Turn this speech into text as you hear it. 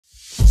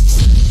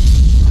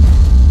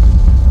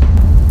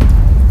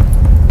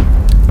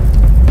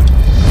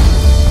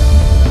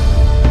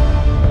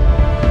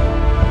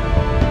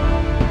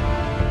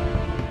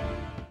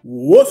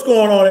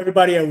going on,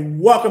 everybody,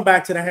 and welcome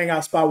back to the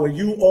Hangout Spot where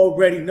you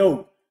already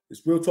know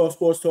it's Real Talk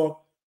Sports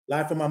Talk,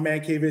 live from my man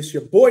cave. It's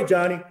your boy,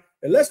 Johnny,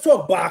 and let's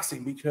talk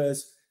boxing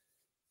because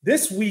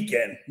this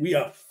weekend we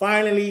are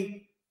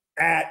finally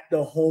at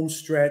the home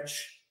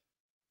stretch.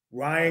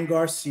 Ryan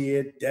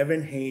Garcia,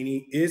 Devin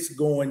Haney is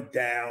going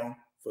down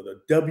for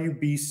the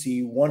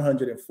WBC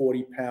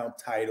 140-pound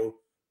title,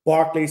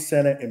 Barclays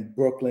Center in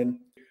Brooklyn.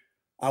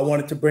 I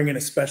wanted to bring in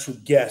a special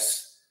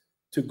guest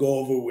to go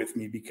over with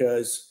me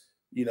because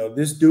you know,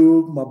 this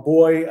dude, my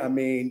boy, I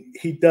mean,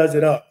 he does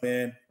it up,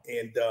 man.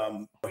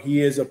 And he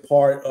is a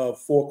part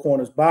of Four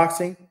Corners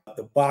Boxing,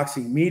 the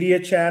boxing media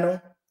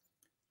channel.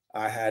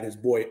 I had his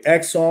boy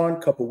X on a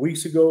couple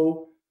weeks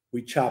ago.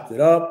 We chopped it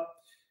up.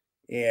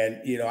 And,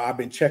 you know, I've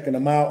been checking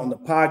him out on the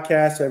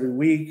podcast every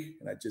week.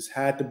 And I just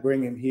had to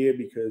bring him here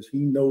because he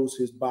knows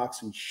his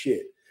boxing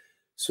shit.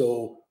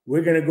 So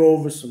we're going to go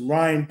over some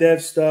Ryan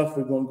Dev stuff.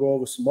 We're going to go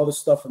over some other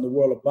stuff in the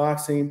world of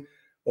boxing.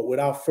 But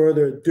without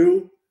further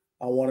ado,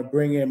 I want to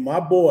bring in my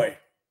boy,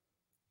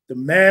 the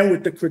man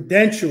with the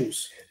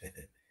credentials,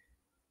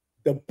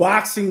 the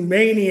Boxing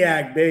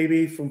Maniac,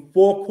 baby, from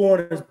Four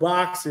Corners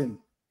Boxing.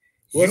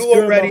 What's you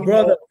good, already my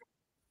brother? Know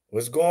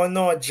what's going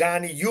on,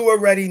 Johnny? You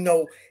already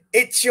know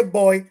it's your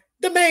boy,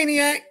 the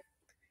Maniac.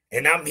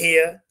 And I'm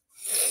here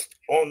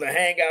on the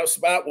Hangout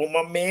Spot with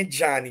my man,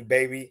 Johnny,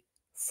 baby.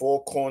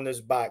 Four Corners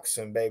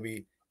Boxing,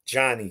 baby.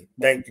 Johnny,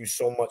 thank you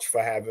so much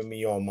for having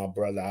me on, my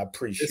brother. I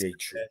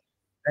appreciate you.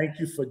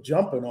 Thank you for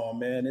jumping on,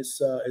 man. It's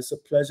a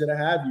pleasure to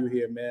have you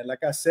here, man.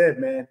 Like I said,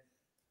 man,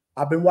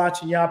 I've been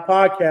watching y'all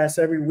podcasts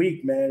every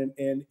week, man,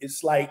 and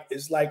it's like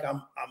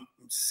I'm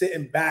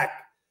sitting back,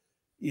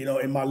 you know,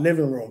 in my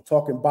living room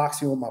talking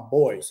boxing with my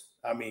boys.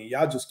 I mean,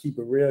 y'all just keep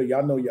it real.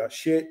 Y'all know y'all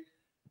shit.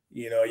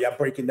 You know, y'all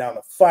breaking down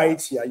the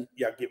fights. Y'all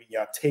giving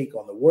y'all take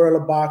on the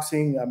world of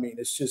boxing. I mean,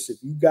 it's just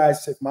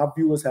if my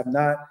viewers have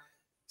not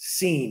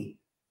seen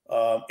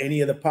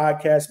any of the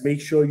podcasts,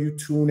 make sure you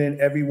tune in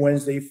every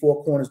Wednesday,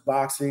 Four Corners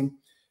Boxing.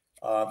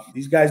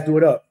 These guys do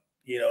it up.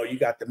 You know, you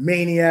got the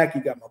Maniac,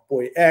 you got my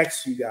boy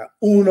X, you got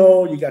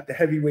Uno, you got the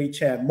heavyweight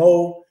champ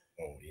Mo.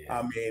 Oh, yeah.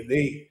 I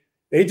mean,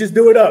 they just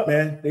do it up,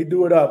 man. They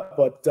do it up.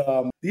 But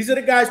these are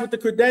the guys with the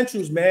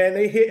credentials, man.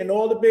 They hitting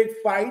all the big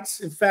fights.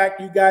 In fact,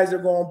 you guys are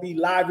going to be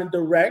live and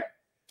direct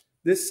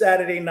this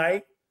Saturday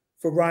night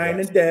for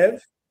Ryan and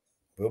Dev.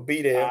 We'll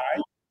be there. All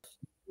right.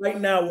 Right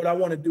now, what I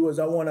want to do is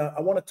I want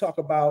to talk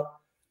about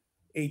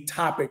a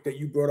topic that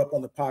you brought up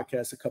on the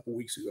podcast a couple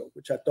weeks ago,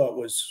 which I thought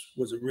was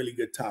a really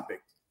good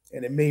topic,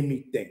 and it made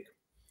me think.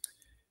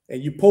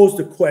 And you posed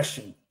the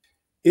question: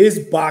 is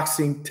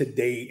boxing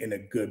today in a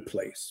good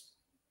place?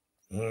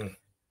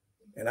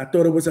 And I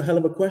thought it was a hell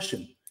of a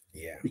question.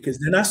 Yeah. Because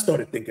then I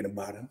started thinking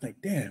about it. I'm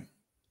like, damn,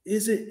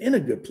 is it in a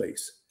good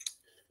place?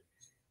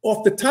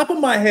 Off the top of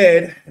my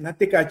head, and I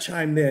think I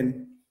chimed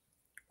in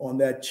on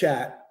that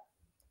chat,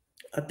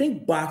 I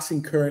think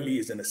boxing currently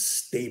is in a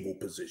stable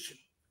position.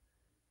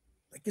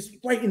 Like it's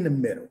right in the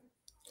middle.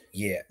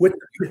 Yeah. With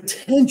the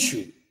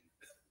potential.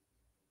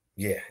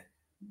 Yeah.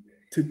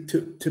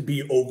 To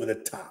be over the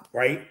top,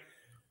 right?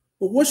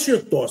 But what's your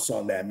thoughts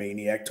on that,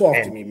 Maniac?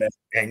 Talk to me, man.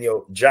 And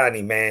yo,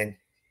 Johnny, man,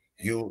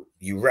 you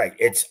right.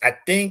 I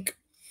think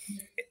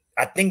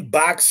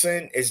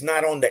boxing is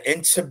not on the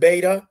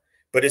incubator,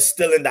 but it's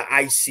still in the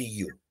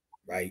ICU,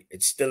 right?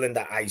 It's still in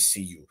the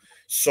ICU.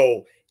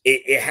 So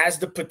it has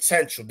the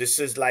potential. This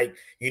is like,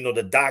 you know,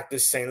 the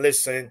doctor's saying,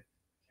 listen,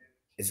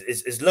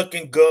 it's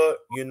looking good.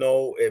 You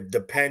know, if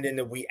depending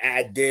if we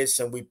add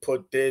this and we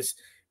put this,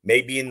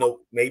 maybe in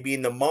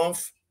the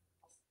month,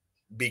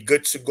 be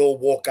good to go,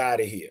 walk out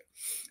of here.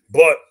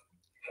 But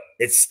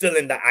it's still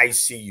in the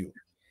ICU.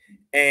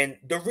 And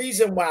the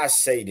reason why I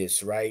say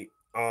this, right?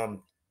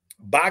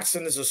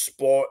 Boxing is a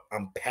sport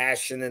I'm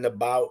passionate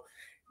about,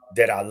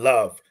 that I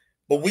love.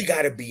 But we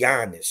got to be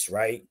honest,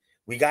 right?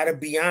 We got to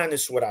be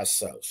honest with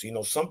ourselves. You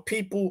know, some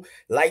people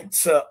like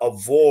to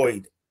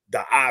avoid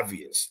the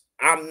obvious.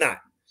 I'm not,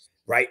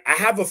 right? I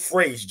have a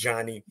phrase,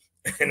 Johnny,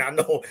 and I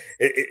know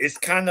it's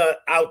kind of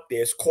out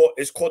there. It's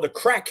called the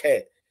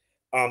crackhead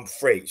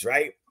phrase,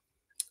 right?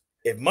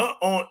 If my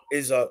aunt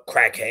is a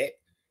crackhead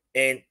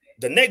and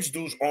the next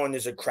dude's aunt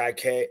is a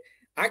crackhead,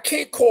 I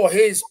can't call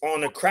his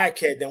aunt a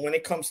crackhead. Then when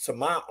it comes to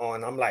my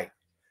aunt, I'm like,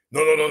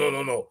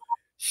 no.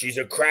 She's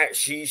a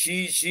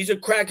she's a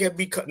crackhead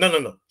because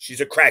no. She's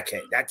a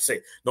crackhead. That's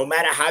it. No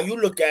matter how you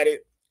look at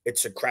it,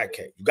 it's a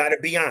crackhead. You got to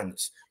be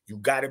honest. You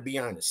got to be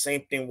honest.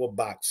 Same thing with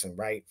boxing,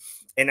 right?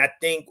 And I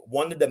think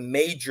one of the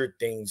major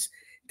things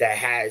that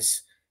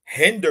has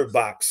hindered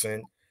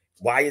boxing,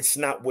 why it's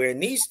not where it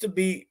needs to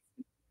be,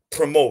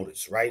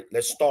 promoters, right?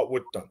 Let's start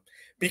with them.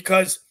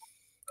 Because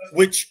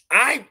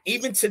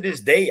even to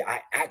this day,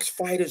 I ask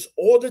fighters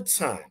all the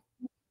time.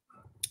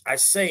 I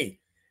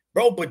say,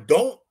 bro, but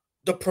don't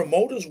the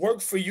promoters work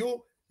for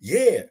you?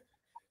 Yeah.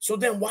 So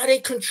then why they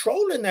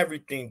controlling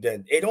everything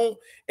then?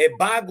 It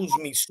boggles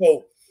me.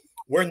 So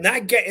we're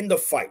not getting the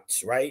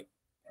fights, right,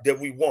 that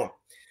we want.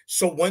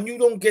 So when you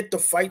don't get the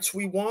fights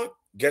we want,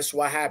 guess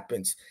what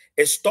happens?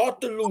 It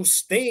starts to lose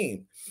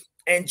steam.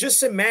 And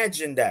just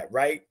imagine that,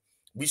 right?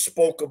 We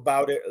spoke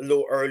about it a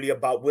little earlier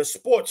about we're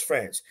sports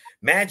fans.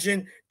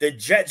 Imagine the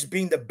Jets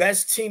being the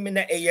best team in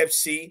the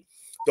AFC,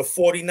 the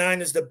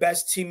 49ers the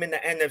best team in the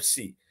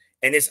NFC.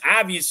 And it's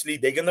obviously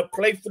they're going to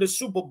play for the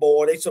Super Bowl,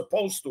 or they're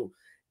supposed to.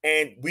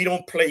 And we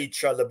don't play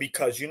each other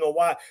because you know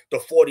why? The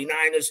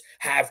 49ers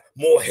have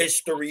more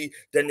history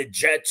than the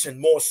Jets and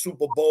more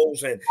Super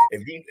Bowls. And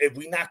if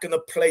we're not going to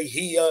play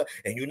here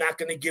and you're not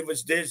going to give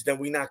us this, then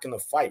we're not going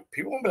to fight.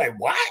 People will be like,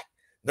 what?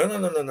 No.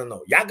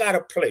 Y'all got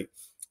to play.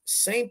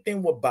 Same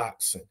thing with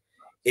boxing.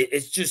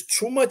 It's just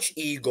too much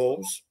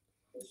egos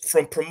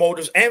from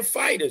promoters and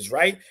fighters,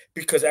 right?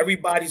 Because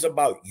everybody's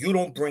about, you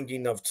don't bring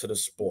enough to the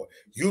sport.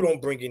 You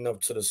don't bring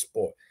enough to the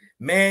sport.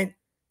 Man,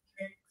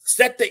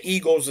 set the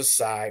egos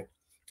aside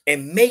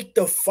and make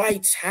the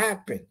fights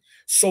happen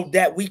so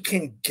that we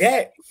can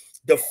get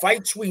the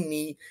fights we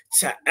need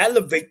to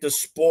elevate the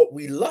sport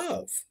we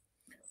love,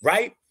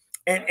 right?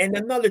 And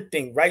another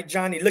thing, right,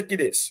 Johnny, look at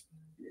this.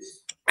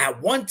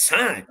 At one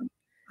time,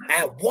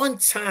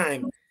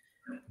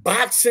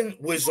 boxing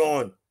was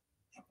on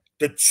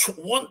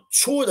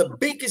two of the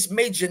biggest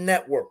major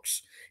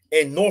networks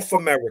in North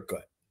America,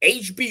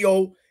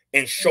 HBO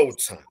and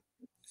Showtime,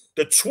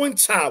 the twin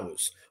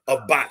towers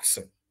of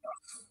boxing.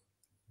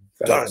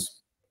 Done,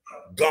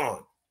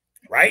 gone,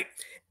 right?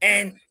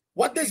 And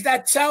what does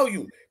that tell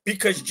you?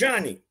 Because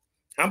Johnny,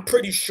 I'm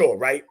pretty sure,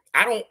 right?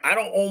 I don't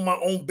own my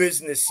own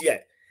business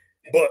yet,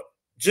 but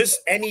just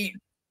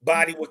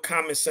anybody with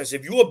common sense,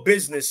 if you're a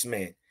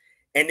businessman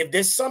and if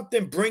there's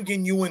something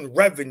bringing you in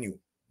revenue,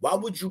 why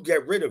would you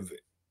get rid of it?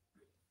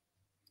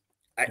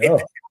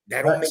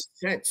 That don't make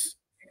sense,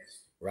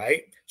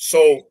 right?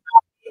 So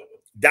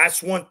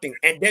that's one thing.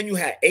 And then you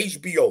had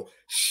HBO,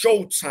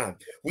 Showtime.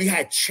 We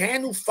had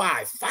Channel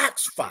 5,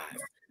 Fox 5.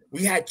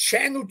 We had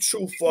Channel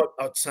 2 for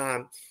a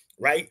time,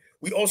 right?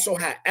 We also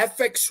had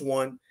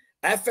FX1,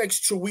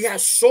 FX2. We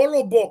had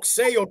Solo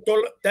Boxeo,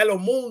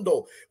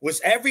 Telemundo. Was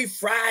every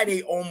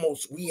Friday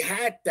almost. We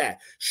had that.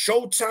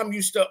 Showtime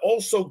used to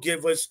also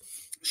give us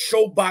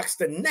Showbox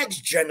The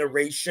Next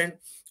Generation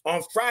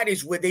on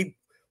Fridays where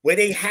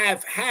they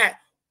have had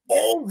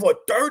over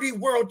 30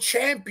 world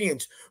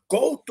champions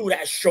go through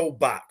that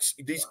Showbox,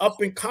 these up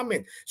and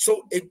coming.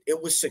 So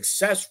it was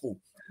successful.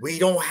 We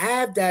don't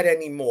have that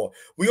anymore.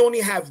 We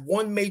only have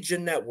one major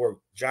network,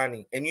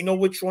 Johnny. And you know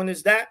which one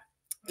is that?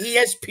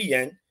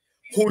 ESPN,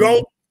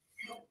 who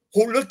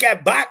look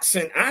at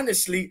boxing,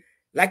 honestly,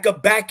 like a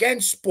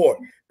back-end sport.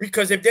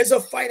 Because if there's a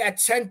fight at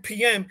 10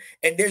 p.m.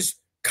 and there's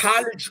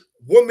college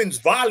women's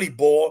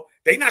volleyball,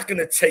 they're not going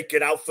to take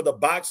it out for the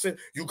boxing.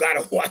 You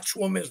got to watch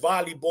women's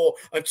volleyball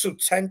until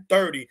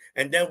 10:30,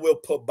 and then we'll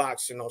put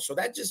boxing on. So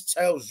that just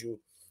tells you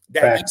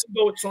that even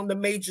though it's on the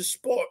major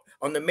sport,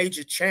 on the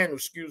major channel,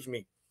 excuse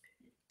me,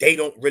 they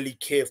don't really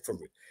care for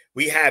it.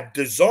 We have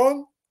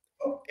DAZN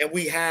and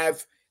we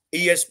have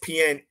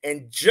ESPN,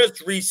 and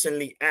just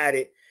recently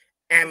added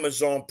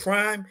Amazon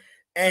Prime,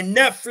 and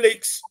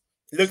Netflix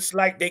looks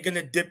like they're going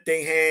to dip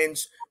their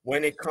hands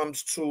when it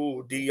comes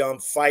to the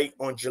fight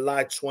on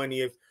July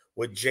 20th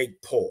with Jake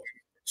Paul.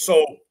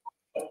 So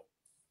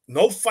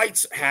no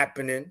fights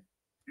happening,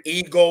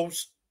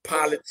 egos,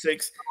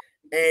 politics,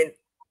 and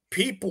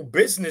people,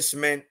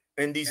 businessmen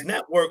and these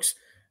networks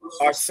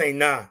are saying,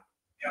 nah,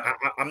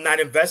 I'm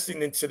not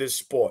investing into this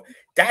sport.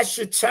 That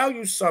should tell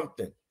you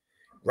something,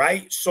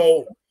 right?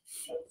 So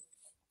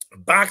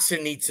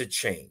boxing needs to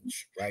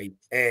change, right?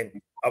 And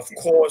of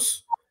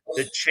course,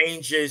 the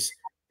changes,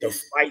 the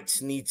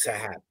fights need to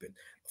happen.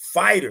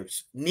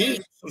 Fighters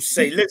need to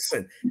say,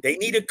 listen, they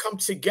need to come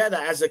together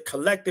as a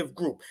collective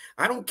group.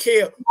 I don't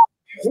care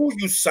who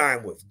you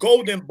sign with,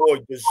 Golden Boy,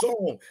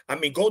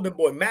 Golden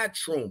Boy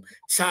Matchroom,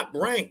 Top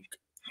Rank,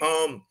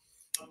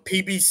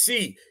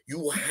 PBC.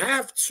 You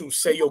have to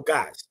say, yo,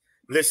 guys,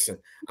 listen,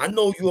 I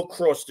know you're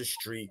across the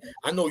street.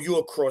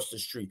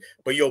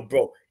 But yo,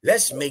 bro,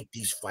 let's make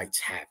these fights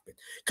happen.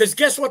 Because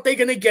guess what they're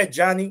going to get,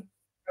 Johnny?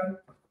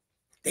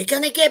 They're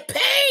going to get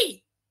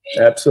paid.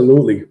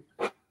 Absolutely.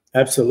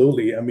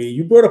 Absolutely. I mean,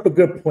 you brought up a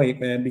good point,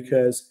 man,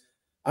 because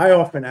I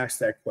often ask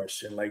that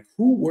question, like,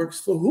 who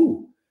works for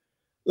who?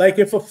 Like,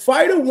 if a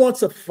fighter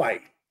wants a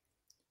fight,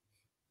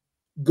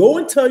 go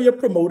and tell your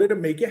promoter to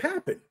make it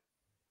happen.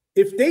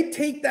 If they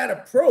take that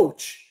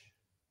approach,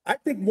 I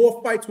think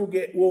more fights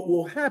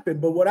will happen.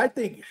 But what I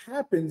think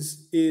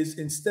happens is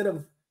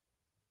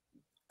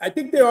I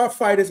think there are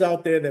fighters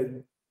out there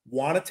that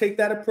want to take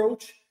that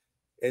approach,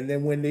 and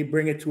then when they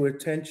bring it to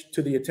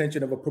the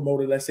attention of a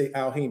promoter, let's say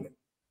Al Heyman,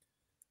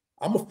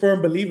 I'm a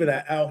firm believer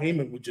that Al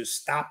Heyman would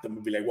just stop them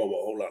and be like, whoa,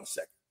 hold on a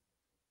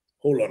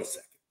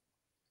second.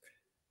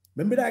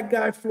 Remember that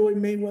guy, Floyd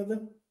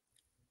Mayweather?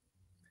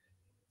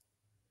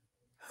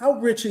 How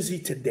rich is he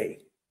today?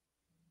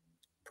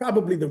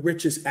 Probably the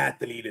richest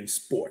athlete in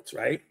sports,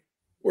 right?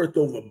 Worth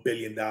over $1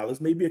 billion,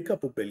 maybe a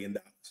couple $1 billion.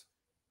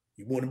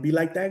 You want to be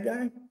like that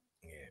guy?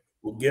 Yeah.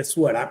 Well, guess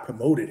what? I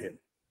promoted him.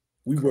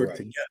 We worked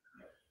together.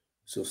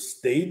 So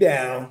stay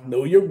down,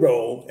 know your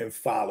role, and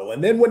follow.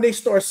 And then when they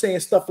start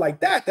saying stuff like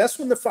that, that's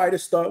when the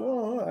fighters start, well,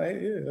 all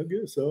right, yeah, I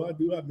guess so. I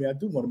do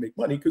want to make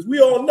money, because we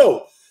all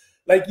know,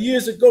 like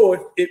years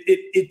ago,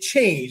 it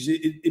changed.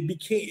 It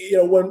became, you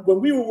know,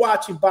 when we were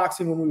watching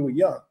boxing when we were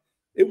young,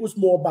 it was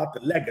more about the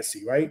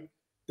legacy, right?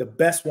 The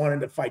best wanting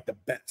to fight the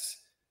best.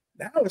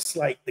 Now it's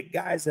like the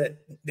guys that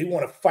they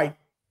want to fight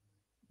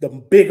the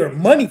bigger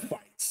money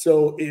fights.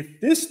 So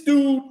if this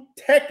dude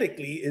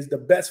technically is the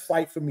best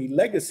fight for me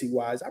legacy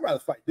wise, I'd rather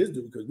fight this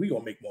dude because we're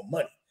gonna make more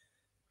money.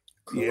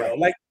 Correct. You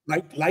know,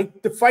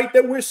 like the fight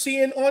that we're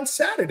seeing on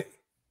Saturday.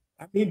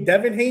 I mean,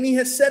 Devin Haney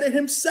has said it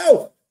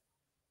himself.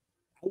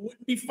 I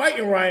wouldn't be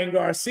fighting Ryan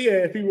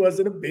Garcia if he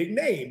wasn't a big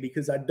name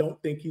because I don't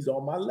think he's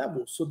on my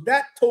level. So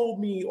that told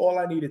me all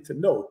I needed to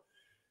know.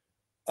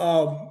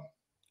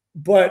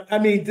 But I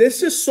mean,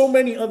 there's just so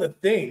many other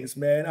things,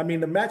 man. I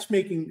mean, the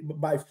matchmaking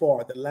by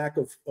far, the lack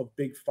of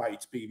big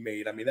fights being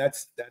made. I mean, that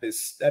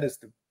is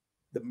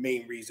the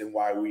main reason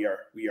why we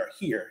are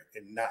here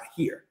and not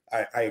here.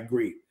 I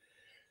agree.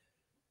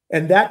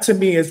 And that to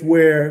me is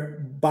where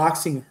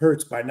boxing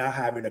hurts by not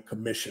having a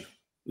commissioner,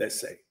 let's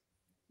say,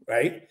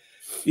 right?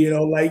 You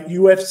know, like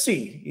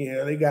UFC, you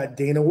know, they got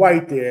Dana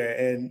White there.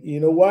 And you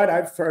know what?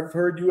 I've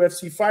heard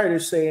UFC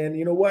fighters saying,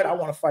 you know what? I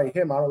want to fight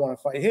him. I don't want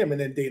to fight him. And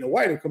then Dana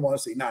White will come on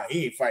and say, nah,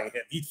 he ain't fighting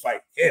him. He'd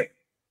fight him,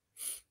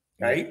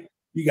 right?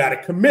 You got a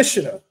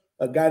commissioner,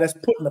 a guy that's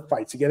putting the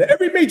fight together.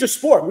 Every major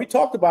sport, we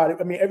talked about it.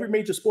 I mean, every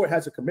major sport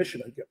has a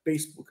commissioner. You got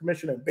baseball,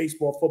 commissioner in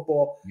baseball,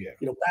 football, you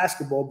know,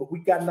 basketball, but we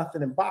got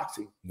nothing in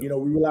boxing. You know,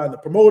 we rely on the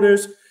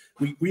promoters.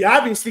 We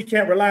obviously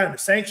can't rely on the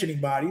sanctioning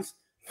bodies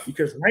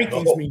because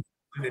rankings mean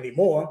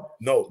anymore.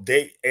 No,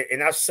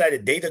 and I've said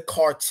it, they the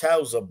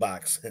cartels of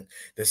boxing.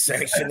 The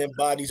sanctioning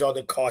bodies are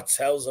the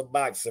cartels of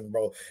boxing,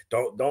 bro.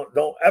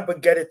 Don't ever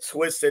get it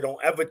twisted.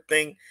 Don't ever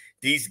think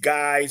these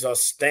guys are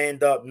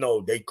stand up. No,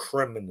 they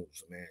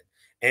criminals, man.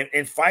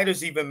 And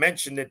fighters even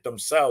mentioned it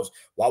themselves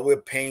while we're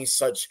paying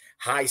such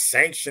high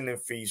sanctioning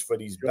fees for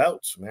these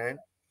belts, man.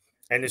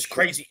 And it's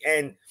crazy.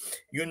 And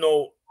you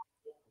know,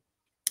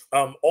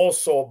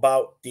 also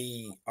about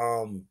the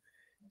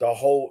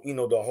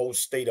whole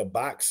state of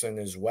boxing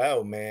as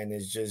well, man,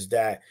 is just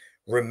that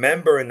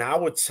remember in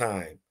our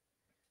time,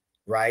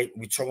 right?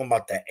 We're talking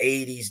about the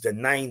 80s, the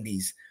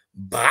 90s,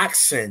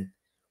 boxing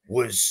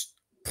was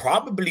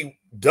probably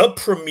the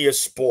premier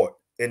sport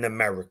in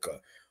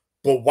America.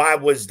 But why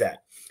was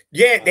that?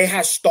 Yeah, they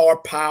had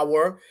star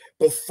power,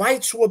 but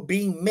fights were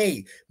being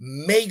made,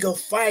 mega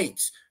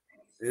fights.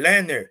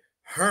 Leonard,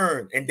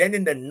 Hearn, and then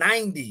in the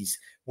 90s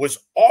was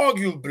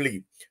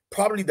arguably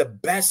probably the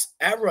best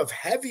era of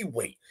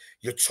heavyweight.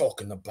 You're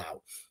talking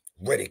about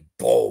Riddick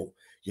Bowe.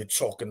 You're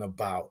talking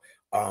about,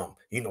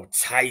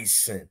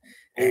 Tyson.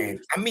 And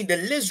I mean, the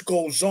list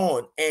goes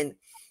on. And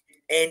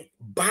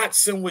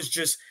boxing was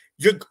just,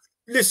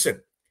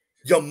 listen,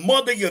 your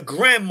mother, your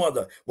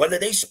grandmother, whether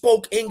they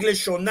spoke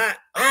English or not,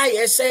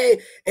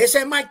 ese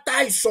Mike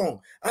Tyson,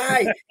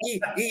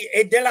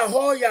 De La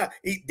Hoya,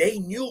 they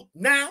knew.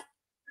 Now,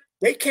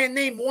 they can't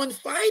name one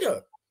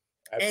fighter.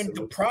 Absolutely. And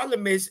the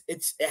problem is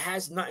it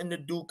has nothing to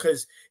do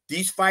because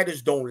these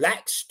fighters don't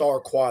lack star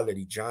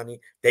quality, Johnny.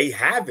 They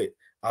have it,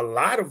 a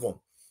lot of them,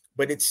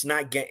 but it's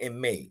not getting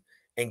made.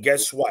 And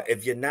guess what?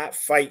 If you're not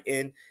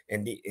fighting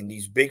and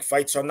these big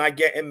fights are not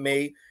getting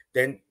made,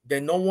 then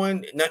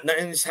nothing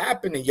is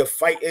happening. You're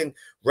fighting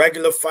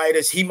regular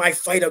fighters. He might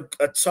fight a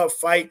tough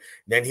fight,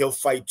 then he'll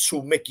fight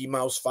 2 Mickey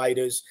Mouse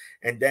fighters,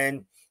 and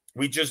then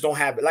we just don't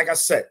have it. Like I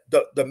said,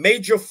 the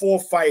major 4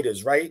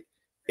 fighters, right,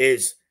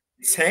 is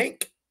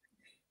Tank,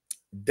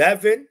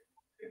 Devin,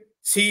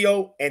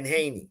 Tio, and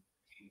Haney.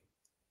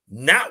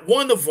 Not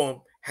one of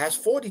them has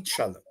fought each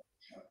other.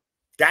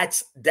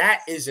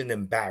 That is an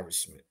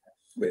embarrassment.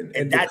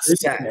 And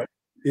that's sad.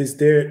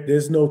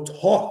 There's no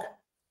talk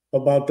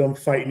about them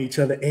fighting each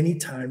other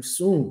anytime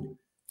soon.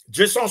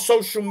 Just on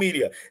social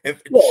media. And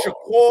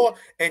Shakur,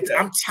 and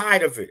I'm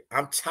tired of it.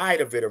 I'm tired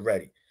of it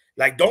already.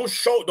 Like, don't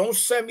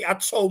send me. I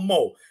told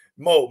Mo,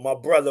 my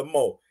brother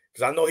Mo,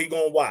 because I know he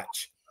gonna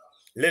watch.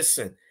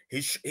 Listen,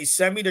 he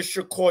sent me the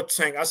Shakur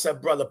Tank. I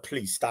said, brother,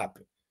 please stop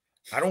it.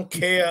 I don't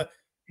care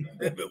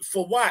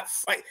for what.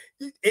 Fight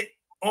it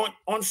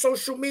on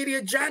social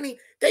media, Johnny.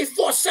 They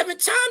fought 7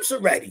 times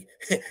already.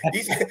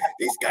 these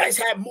guys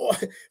had more.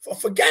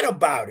 Forget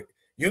about it.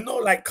 You know,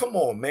 like, come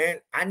on, man.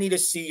 I need to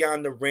see you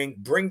on the ring.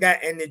 Bring that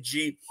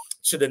energy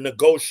to the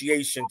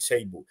negotiation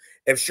table.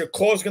 If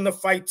Shakur's gonna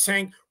fight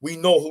Tank, we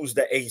know who's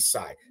the A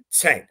side.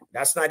 Tank.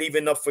 That's not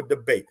even up for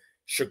debate.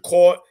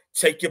 Shakur,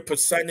 take your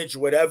percentage,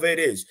 whatever it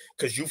is,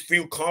 because you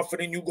feel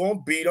confident you're going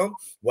to beat him.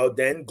 Well,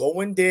 then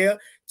go in there,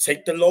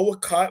 take the lower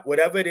cut,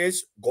 whatever it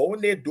is, go in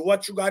there, do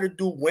what you got to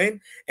do,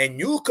 win, and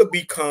you could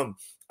become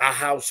a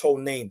household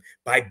name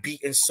by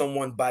beating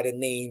someone by the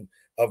name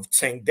of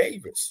Tank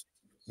Davis.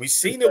 We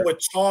seen it with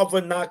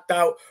Tarver knocked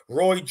out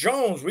Roy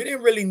Jones. We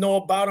didn't really know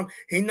about him.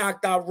 He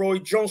knocked out Roy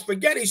Jones.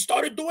 Forget it, he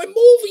started doing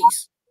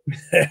movies.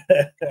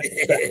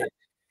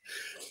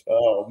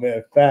 Oh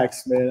man,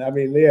 facts, man. I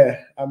mean,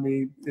 yeah. I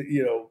mean,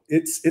 you know,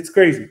 it's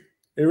crazy.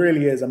 It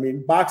really is. I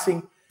mean,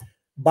 boxing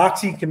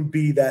can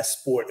be that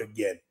sport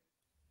again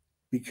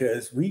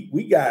because we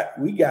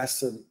got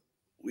some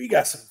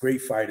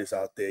great fighters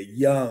out there,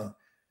 young,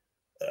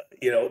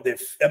 You know,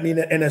 I mean,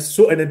 and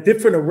a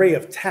different array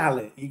of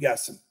talent. You got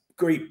some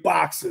great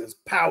boxers,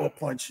 power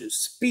punchers,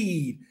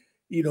 speed,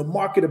 you know,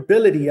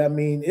 marketability. I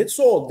mean, it's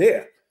all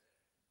there.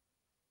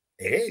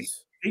 It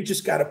is. They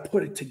just got to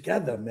put it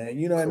together, man.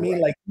 You know what I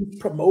mean? Like these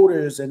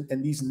promoters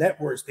and these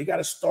networks, they got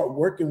to start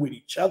working with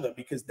each other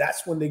because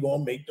that's when they're going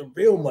to make the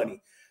real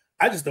money.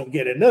 I just don't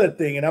get it. Another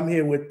thing, and I'm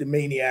here with the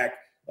Maniac,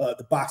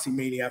 the Boxing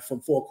Maniac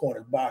from Four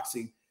Corners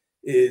Boxing,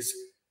 is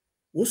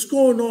what's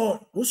going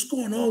on? What's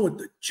going on with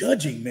the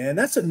judging, man?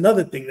 That's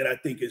another thing that I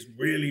think is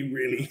really,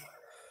 really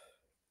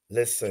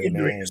listen,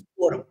 man. The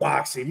sport of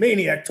boxing.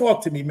 Maniac,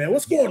 talk to me, man.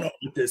 What's going on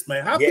with this,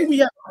 man? How can we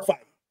have a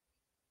fight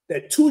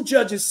that two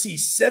judges see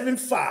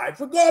 7-5,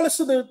 regardless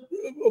of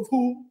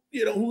who,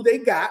 you know, who they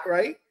got,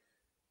 right?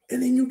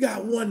 And then you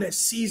got one that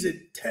sees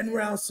it 10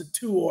 rounds to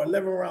 2 or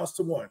 11 rounds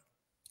to 1.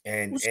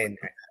 And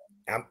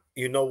I'm,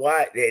 you know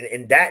what?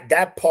 And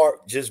that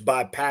part just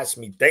bypassed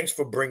me. Thanks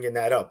for bringing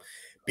that up,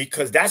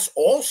 because that's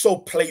also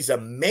plays a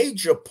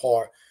major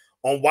part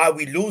on why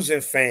we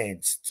losing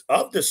fans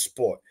of the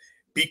sport.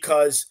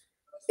 Because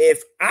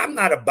if I'm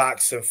not a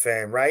boxing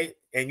fan, right,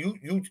 and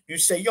you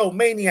say, yo,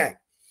 Maniac,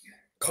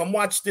 come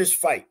watch this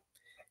fight,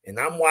 and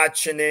I'm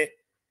watching it,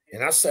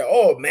 and I say,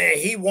 oh man,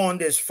 he won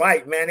this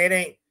fight, man. It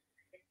ain't.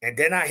 And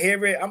then I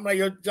hear it, I'm like,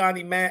 yo,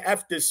 Johnny, man,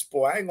 F this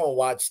sport. I ain't gonna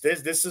watch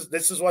this. This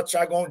is what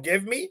y'all gonna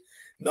give me?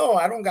 No,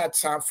 I don't got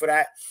time for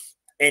that.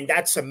 And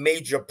that's a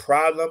major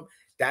problem.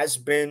 That's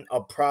been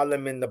a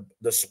problem in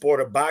the sport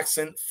of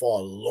boxing for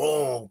a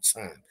long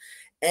time.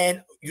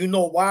 And you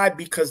know why?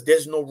 Because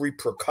there's no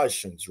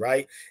repercussions,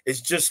 right?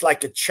 It's just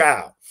like a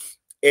child.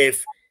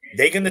 If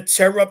they're gonna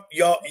tear up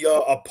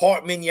your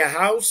apartment, your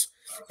house,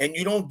 and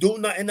you don't do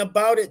nothing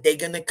about it, they're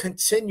gonna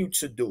continue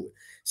to do it. Right.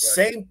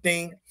 Same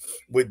thing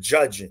with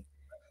judging.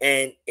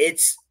 And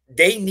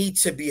they need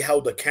to be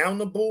held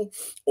accountable,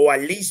 or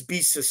at least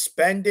be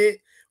suspended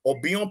or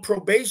be on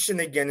probation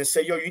again and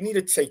say, yo, you need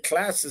to take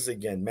classes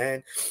again,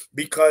 man.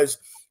 Because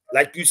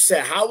like you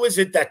said, how is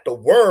it that the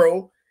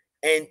world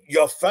and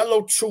your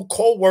fellow true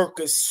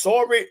co-workers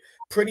saw it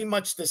pretty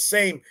much the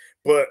same,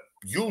 but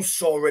you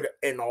saw it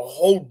in a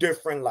whole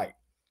different light?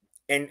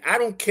 And I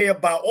don't care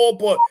about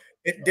but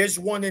there's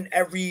one in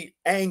every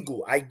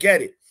angle. I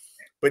get it.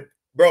 But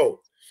bro,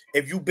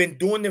 if you've been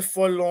doing it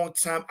for a long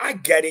time, I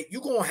get it.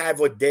 You're going to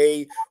have a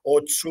day or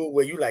two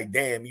where you're like,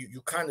 damn,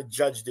 you kind of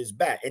judge this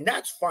bad. And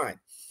that's fine.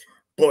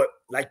 But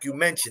like you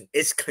mentioned,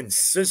 it's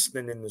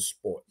consistent in the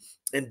sport.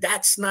 And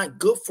that's not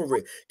good for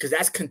it, because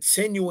that's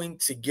continuing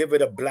to give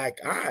it a black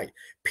eye.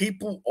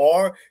 People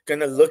are going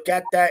to look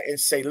at that and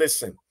say,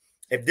 listen,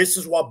 if this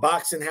is what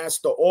boxing has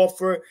to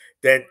offer,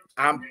 then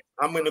I'm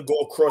going to go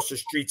across the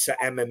street to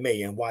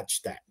MMA and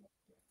watch that.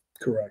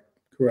 Correct.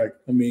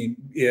 I mean,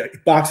 yeah,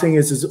 boxing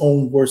is his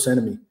own worst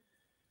enemy,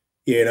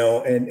 you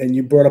know, and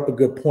you brought up a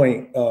good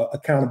point,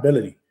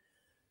 accountability.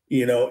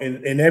 You know,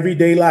 in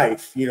everyday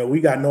life, you know, we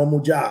got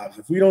normal jobs.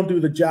 If we don't do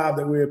the job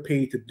that we're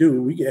paid to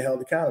do, we get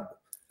held accountable.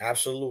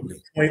 Absolutely.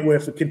 To the point where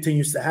if it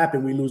continues to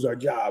happen, we lose our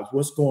jobs.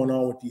 What's going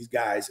on with these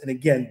guys? And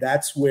again,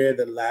 that's where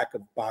the lack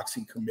of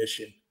boxing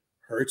commission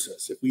hurts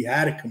us. If we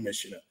had a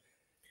commissioner,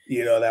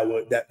 you know,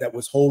 that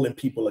was holding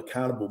people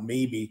accountable,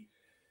 maybe,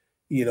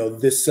 you know,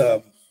 this.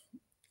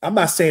 I'm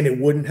not saying it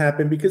wouldn't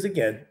happen, because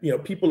again, you know,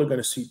 people are going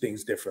to see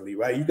things differently,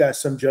 right? You got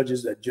some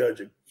judges that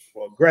judge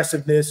for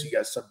aggressiveness. You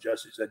got some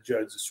judges that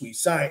judge the sweet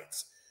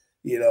science,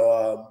 you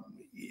know,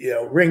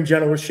 ring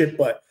generalship.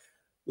 But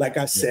like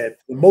I said,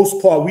 for the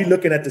most part, we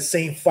looking at the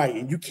same fight,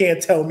 and you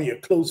can't tell me a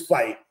close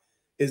fight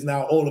is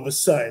now all of a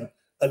sudden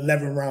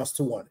 11 rounds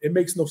to 1. It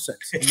makes no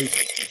sense.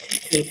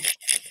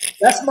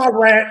 That's my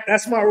rant.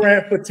 That's my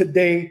rant for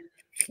today.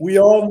 We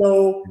all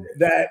know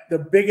that the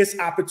biggest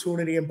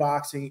opportunity in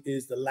boxing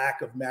is the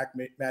lack of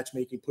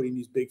matchmaking, putting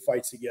these big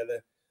fights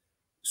together.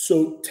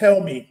 So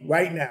tell me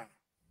right now,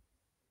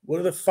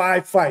 what are the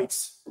 5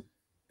 fights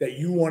that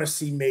you want to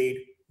see made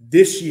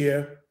this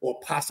year or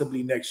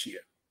possibly next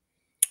year?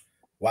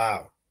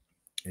 Wow.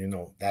 You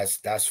know,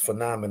 that's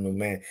phenomenal,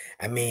 man.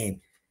 I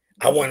mean,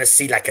 I want to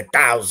see like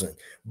 1,000,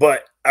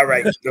 but all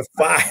right, the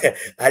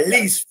 5, at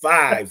least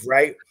 5,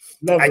 right?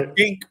 I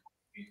think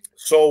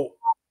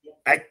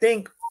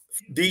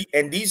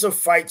these are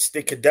fights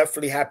that could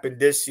definitely happen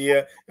this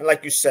year. And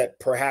like you said,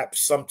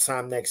 perhaps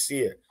sometime next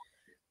year.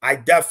 I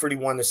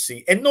definitely want to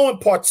see, and no in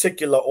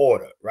particular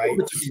order, right?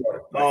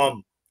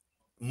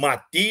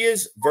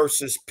 Matias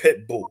versus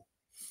Pitbull.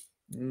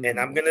 And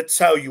I'm going to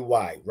tell you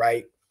why,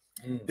 right?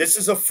 This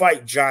is a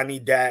fight, Johnny,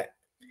 that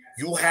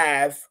you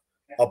have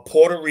a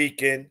Puerto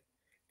Rican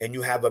and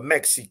you have a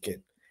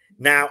Mexican.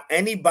 Now,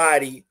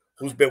 anybody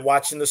who's been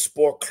watching the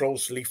sport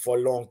closely for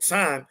a long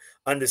time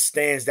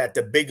understands that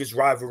the biggest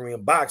rivalry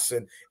in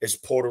boxing is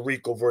Puerto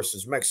Rico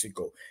versus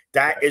Mexico.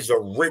 That is a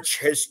rich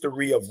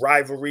history of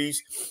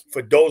rivalries.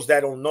 For those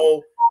that don't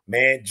know,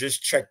 man,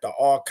 just check the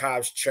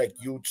archives, check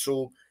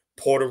YouTube.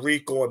 Puerto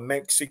Rico and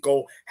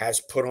Mexico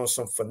has put on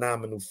some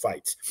phenomenal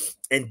fights.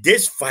 And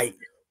this fight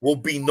will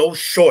be no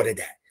short of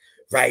that,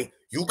 right?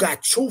 You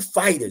got 2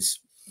 fighters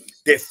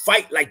that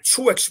fight like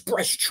 2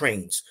 express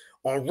trains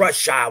on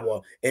rush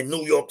hour in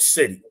New York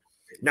City.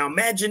 Now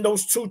imagine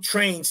those two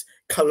trains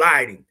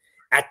colliding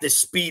at the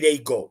speed they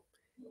go.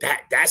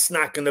 That's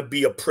not going to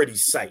be a pretty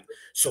sight.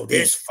 So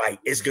this fight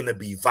is going to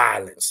be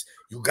violence.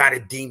 You got to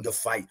deem the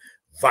fight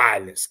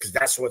violence because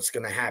that's what's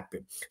going to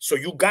happen. So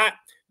you got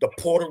the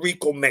Puerto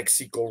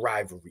Rico-Mexico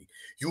rivalry.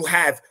 You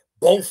have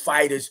both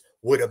fighters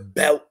with a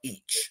belt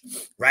each,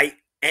 right?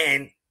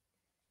 And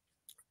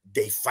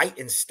they fight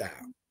in style.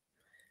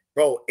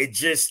 Bro,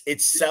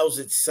 it sells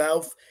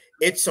itself.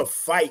 It's a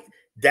fight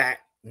that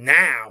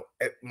now,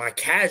 my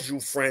casual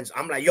friends,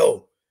 I'm like,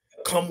 yo,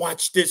 come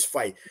watch this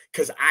fight.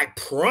 Because I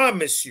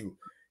promise you,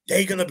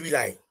 they're going to be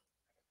like,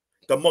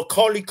 the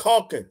Macaulay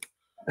Culkin.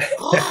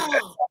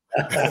 Oh.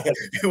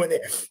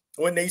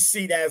 when they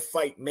see that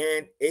fight,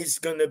 man, it's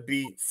going to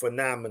be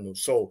phenomenal.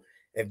 So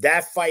if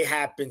that fight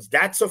happens,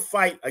 that's a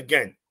fight.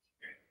 Again,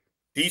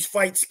 these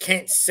fights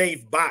can't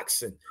save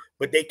boxing,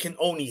 but they can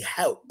only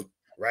help.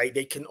 Right?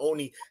 They can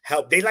only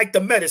help. They like the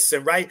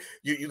medicine, right?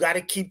 You got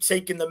to keep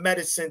taking the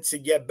medicine to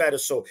get better.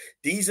 So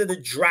these are the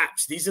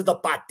drops. These are the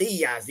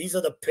patillas. These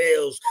are the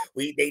pills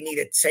they need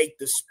to take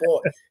the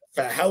sport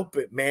to help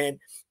it, man.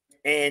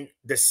 And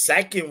the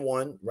second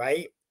one,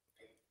 right?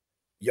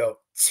 Yo,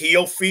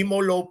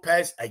 Teofimo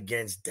Lopez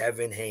against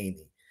Devin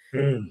Haney.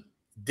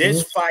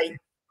 This fight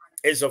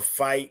is a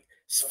fight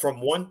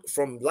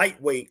from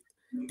lightweight.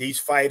 These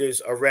fighters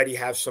already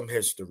have some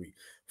history.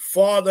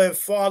 Father and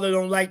father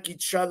don't like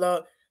each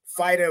other.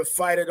 Fighter and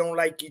fighter don't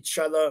like each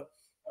other.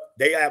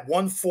 They at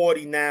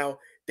 140 now.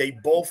 They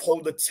both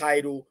hold the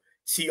title.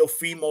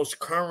 Teofimo's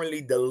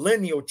currently the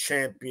lineal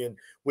champion,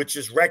 which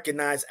is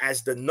recognized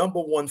as the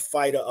 #1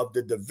 fighter of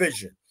the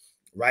division,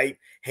 right?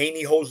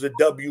 Haney holds the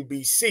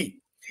WBC.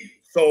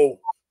 So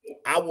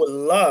I would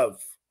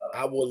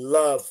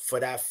love for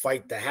that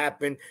fight to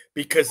happen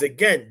because,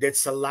 again,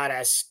 there's a lot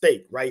at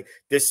stake, right?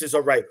 This is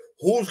all right.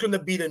 Who's going to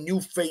be the new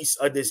face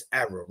of this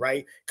era,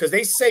 right? Because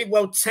they say,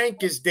 well,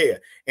 Tank is there,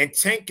 and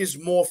Tank is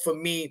more for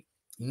me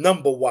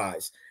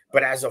number-wise.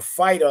 But as a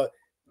fighter,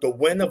 the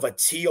win of a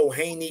Teo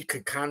Haney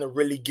could kind of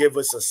really give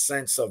us a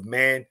sense of,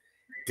 man,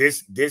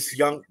 this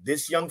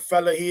young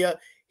fella here,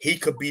 he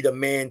could be the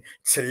man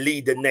to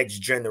lead the next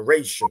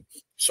generation.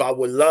 So I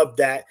would love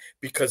that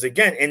because,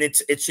 again, and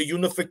it's a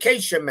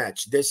unification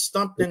match. There's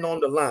something on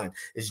the line.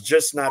 It's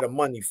just not a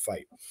money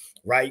fight,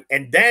 right?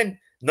 And then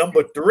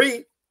number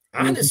 3,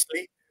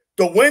 honestly,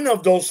 the win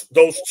of those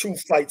 2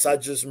 fights I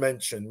just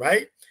mentioned,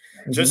 right?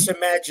 Just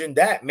imagine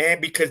that, man,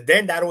 because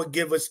then that would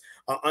give us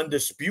an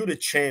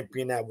undisputed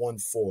champion at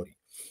 140,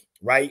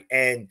 right?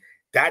 And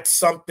that's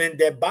something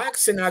that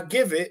boxing, I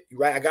give it,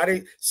 right? I got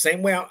it,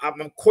 same way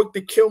I'm quick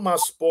to kill my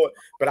sport,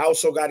 but I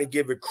also got to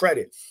give it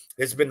credit.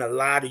 There's been a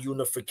lot of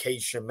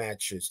unification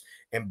matches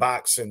in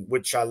boxing,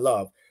 which I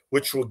love,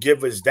 which will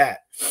give us that,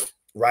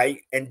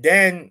 right? And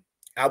then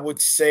I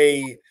would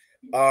say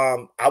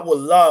I would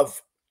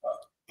love,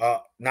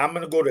 now I'm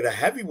going to go to the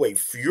heavyweight,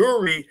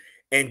 Fury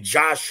and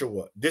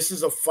Joshua. This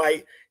is a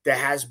fight that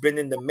has been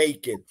in the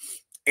making.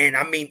 And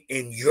I mean,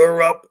 in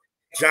Europe,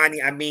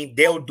 Johnny, I mean,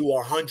 they'll do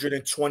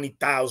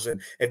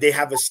 120,000 if they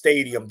have a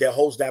stadium that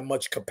holds that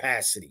much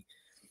capacity.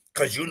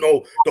 Because, you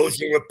know, those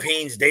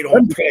Europeans, they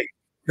don't play.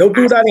 They'll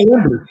do that in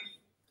Wembley.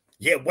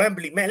 Yeah,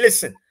 Wembley, man.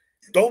 Listen,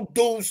 those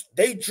dudes,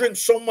 they drink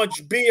so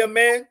much beer,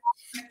 man.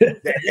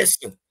 That,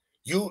 listen,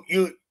 you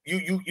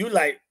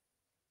like,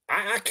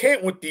 I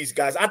can't with these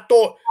guys. I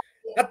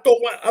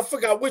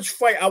forgot which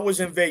fight I was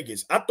in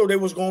Vegas. I thought they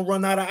was gonna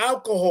run out of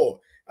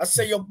alcohol. I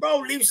say, yo, bro,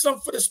 leave some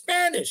for the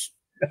Spanish.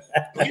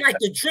 We like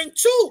to drink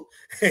too,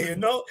 you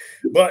know.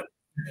 But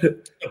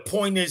the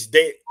point is,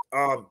 the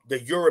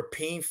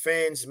European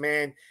fans,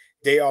 man,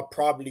 they are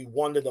probably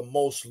one of the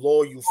most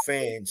loyal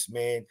fans,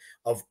 man,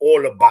 of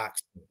all of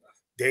boxing.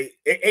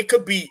 It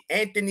could be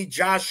Anthony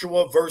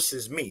Joshua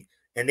versus me,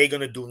 and they're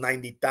gonna do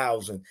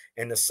 90,000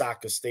 in the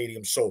soccer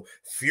stadium. So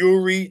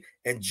Fury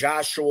and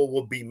Joshua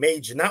will be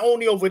major, not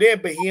only over there,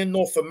 but here in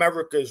North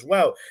America as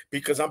well,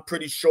 because I'm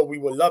pretty sure we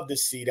would love to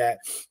see that.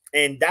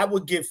 And that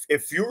would give,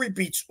 if Fury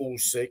beats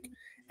Usyk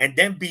and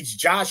then beats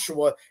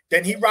Joshua,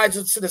 then he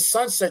rises to the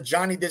sunset,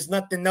 Johnny. There's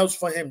nothing else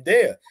for him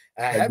there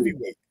at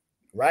heavyweight,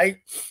 right?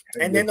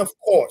 And then, of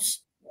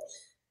course,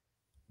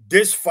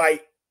 this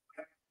fight,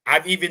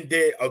 I've even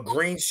did a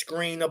green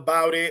screen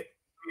about it.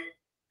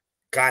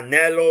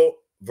 Canelo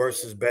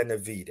versus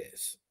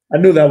Benavidez. I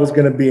knew that was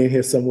going to be in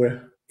here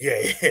somewhere.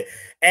 Yeah.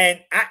 And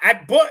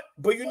but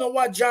you know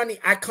what, Johnny?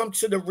 I come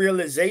to the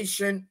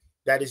realization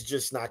that it's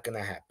just not going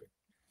to happen.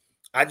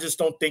 I just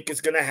don't think it's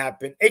going to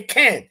happen. It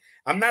can.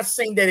 I'm not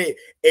saying that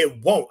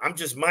it won't. I'm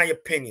just my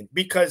opinion,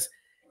 because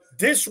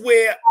this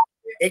where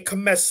it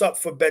can mess up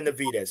for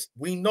Benavidez.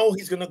 We know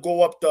he's going to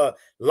go up the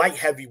light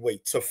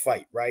heavyweight to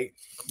fight, right?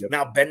 Yep.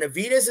 Now,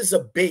 Benavidez is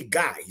a big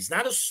guy. He's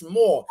not a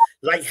small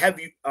light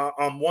heavy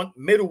one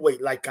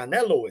middleweight like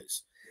Canelo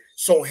is.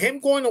 So him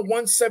going to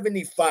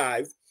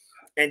 175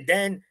 and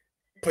then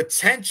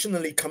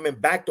potentially coming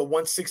back to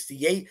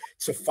 168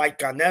 to fight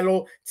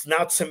Canelo,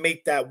 now to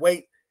make that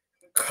weight,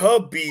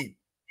 could be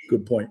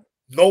good point.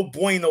 No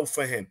bueno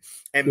for him.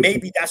 And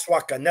maybe that's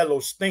what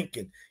Canelo's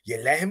thinking.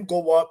 You let him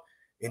go up,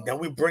 and then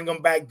we bring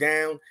him back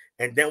down,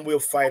 and then we'll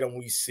fight him.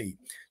 We see.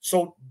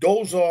 So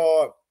those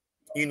are,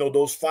 you know,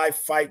 those 5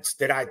 fights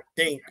that I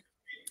think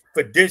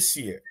for this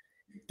year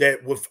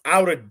that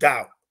without a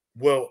doubt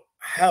will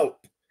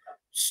help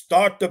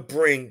start to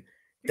bring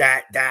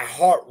that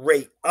heart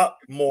rate up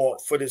more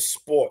for the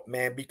sport,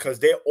 man, because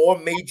they're all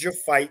major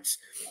fights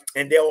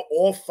and they're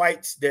all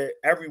fights that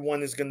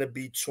everyone is going to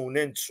be tuned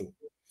into.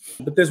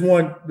 But there's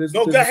one.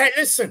 No, go ahead.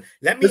 Listen,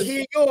 let me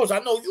hear yours. I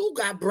know you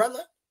got,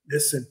 brother.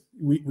 Listen,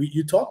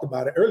 you talked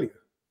about it earlier.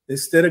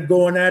 Instead of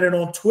going at it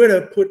on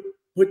Twitter,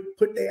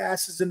 put their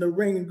asses in the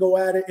ring and go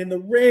at it in the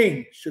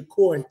ring.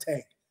 Shakur and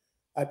Tank.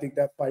 I think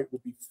that fight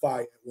would be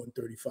fire at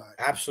 135.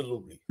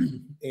 Absolutely.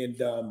 And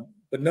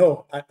but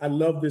no, I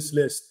love this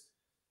list.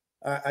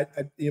 I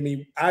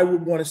mean, I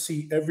would want to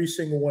see every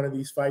single one of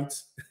these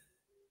fights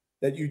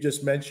that you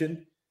just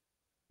mentioned,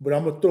 but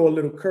I'm gonna throw a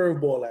little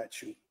curveball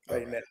at you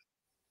right now.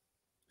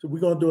 So we're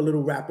gonna do a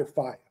little rapid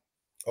fire.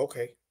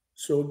 Okay.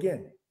 So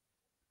again,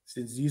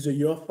 since these are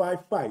your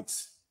 5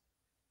 fights,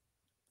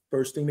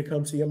 first thing that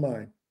comes to your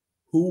mind: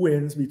 who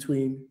wins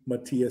between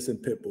Matias and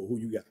Pitbull? Who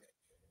you got?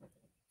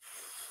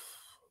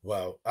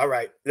 Well, all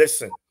right.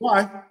 Listen.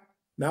 Why?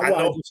 Now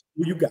why?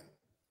 Who you got?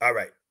 All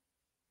right.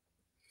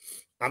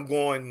 I'm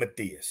going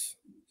Matias.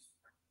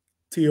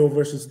 Tio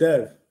versus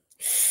Dev.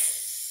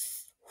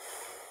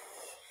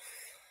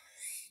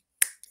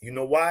 You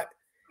know what?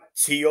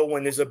 Tio,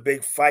 when there's a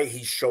big fight,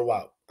 he show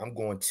out. I'm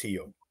going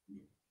Tio.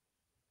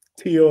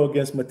 Tio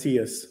against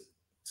Matias.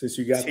 Since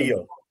you got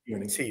Tio.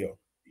 Tio.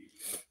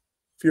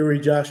 Fury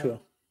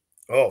Joshua.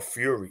 Oh,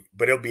 Fury.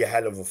 But it'll be a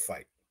hell of a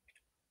fight.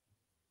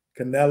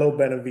 Canelo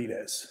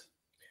Benavidez.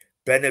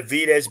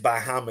 Benavidez by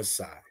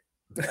homicide.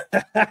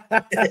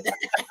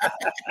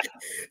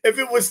 If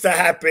it was to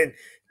happen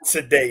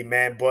today,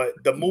 man,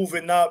 but the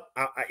moving up,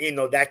 you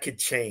know, that could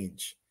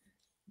change.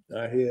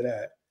 I hear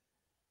that.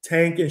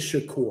 Tank and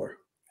Shakur.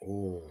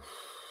 Oh,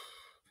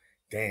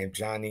 damn,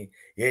 Johnny.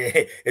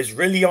 Yeah, it's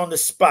really on the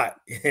spot.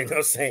 You know what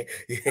I'm saying?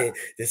 Yeah,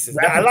 this is.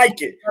 I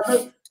like it.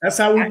 That's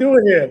how we do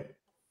it here.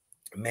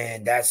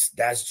 Man, that's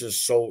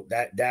just so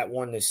that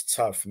one is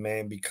tough,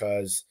 man,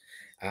 because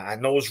I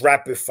know it's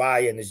rapid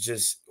fire and it's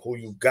just who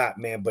you got,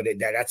 man. But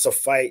that's a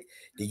fight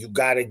that you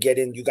got to get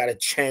in. You got to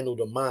channel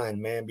the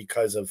mind, man,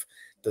 because of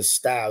the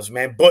styles,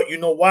 man. But you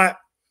know what?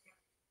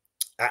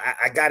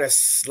 I got to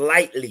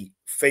slightly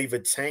favor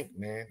Tank,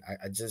 man.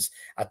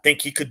 I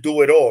think he could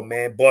do it all,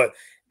 man. But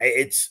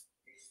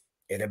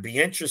it'll be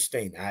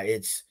interesting.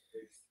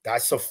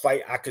 That's a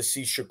fight I could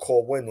see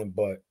Shakur winning,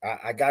 but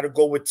I got to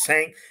go with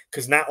Tank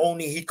because not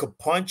only he could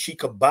punch, he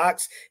could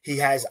box, he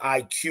has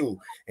IQ.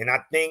 And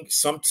I think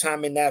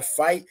sometime in that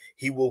fight,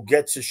 he will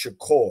get to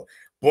Shakur.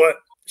 But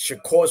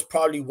Shakur is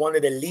probably one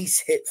of the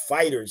least hit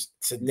fighters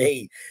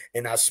today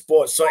in our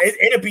sport. So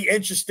it'll be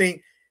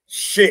interesting.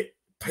 Shit,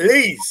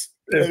 please,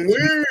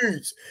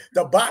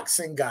 the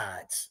boxing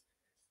gods,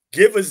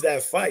 give us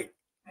that fight.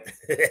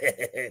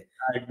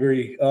 I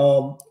agree.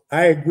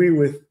 I agree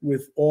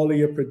with all of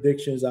your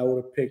predictions. I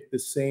would have picked the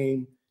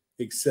same,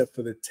 except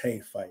for the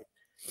Tank fight.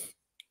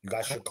 You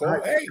got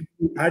Shakur.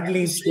 I'd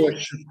lean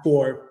towards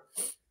Shakur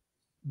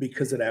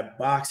because of that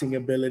boxing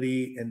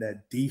ability and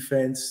that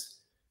defense.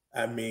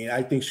 I mean,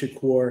 I think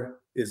Shakur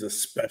is a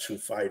special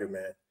fighter,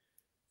 man.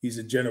 He's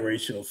a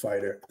generational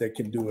fighter that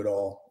can do it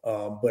all.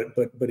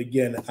 But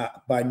again,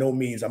 by no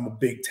means, I'm a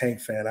big Tank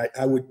fan.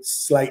 I would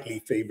slightly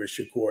favor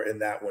Shakur in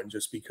that one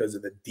just because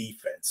of the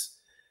defense.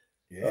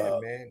 Yeah,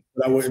 man.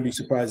 But I wouldn't be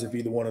surprised if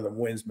either one of them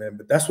wins, man.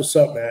 But that's what's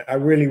up, man. I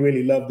really,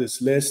 really love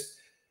this list.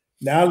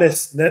 Now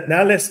let's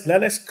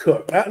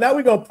cook. Now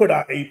we're gonna put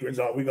our aprons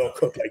on. We're gonna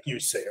cook like you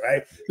say,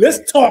 right?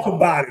 Let's talk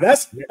about it.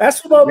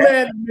 That's what my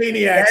man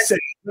Maniac said.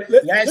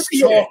 Let's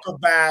talk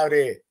about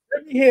it.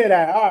 Let me hear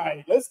that. All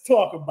right, let's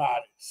talk about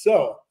it.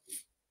 So,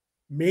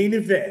 main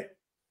event,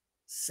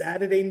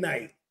 Saturday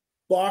night,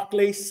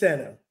 Barclays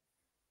Center.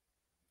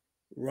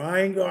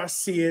 Ryan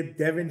Garcia,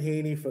 Devin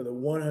Haney for the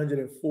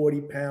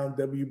 140-pound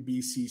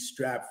WBC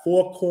strap.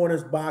 4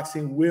 Corners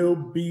Boxing will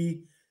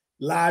be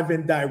live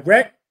and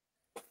direct.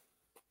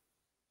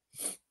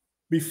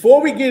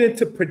 Before we get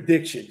into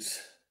predictions,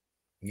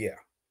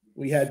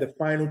 we had the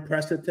final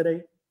presser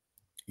today.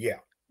 Yeah,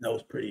 that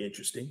was pretty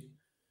interesting.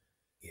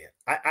 Yeah,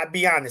 I'll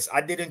be honest, I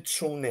didn't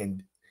tune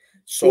in.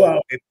 So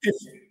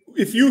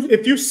if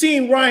you've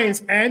seen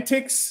Ryan's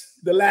antics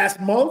the last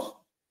month,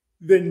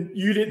 then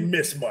you didn't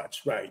miss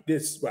much, right?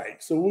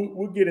 So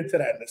we'll get into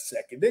that in a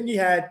second. Then you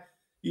had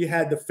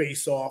the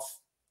face off,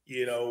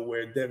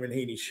 where Devin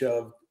Haney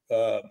shoved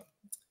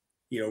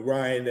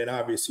Ryan. Then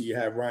obviously you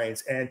have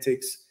Ryan's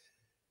antics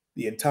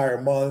the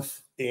entire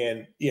month.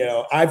 And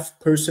I've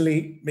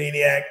personally,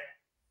 Maniac,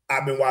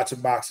 I've been watching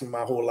boxing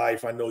my whole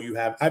life. I know you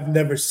have. I've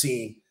never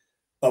seen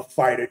a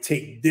fighter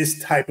take this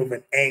type of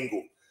an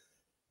angle.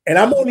 And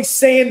I'm only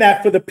saying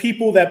that for the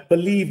people that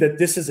believe that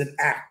this is an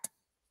act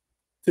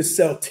to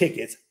sell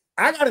tickets.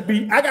 I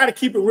gotta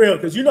keep it real,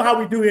 because you know how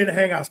we do here in the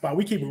Hangout Spot.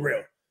 We keep it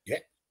real. Yeah.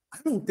 I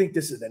don't think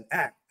this is an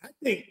act.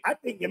 I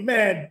think your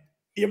man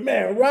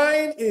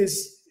Ryan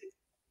is.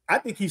 I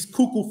think he's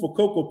cuckoo for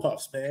Cocoa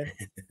Puffs, man.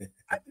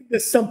 I think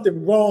there's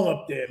something wrong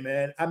up there,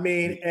 man. I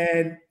mean,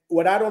 and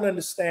what I don't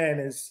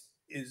understand is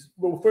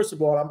well, first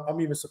of all,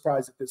 I'm even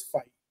surprised that this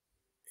fight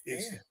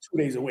is 2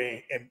 days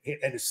away and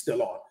it's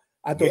still on.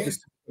 I thought this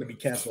was going to be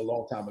canceled a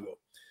long time ago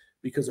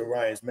because of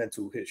Ryan's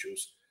mental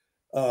issues.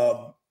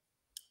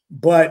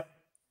 But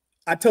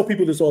I tell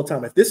people this all the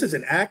time: if this is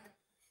an act,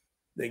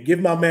 then give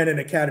my man an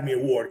Academy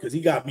Award because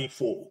he got me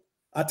fooled.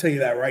 I'll tell you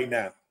that right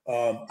now.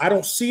 I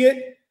don't see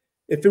it.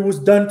 If it was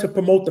done to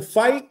promote the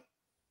fight,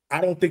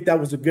 I don't think that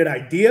was a good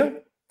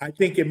idea. I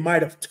think it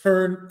might have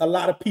turned a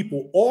lot of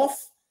people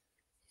off,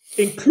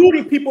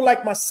 including people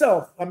like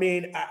myself. I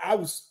mean, I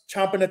was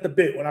chomping at the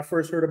bit when I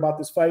first heard about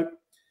this fight.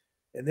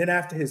 And then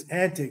after his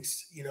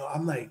antics, you know,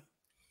 I'm like,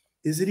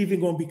 is it even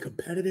going to be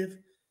competitive?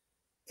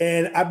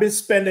 And I've been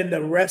spending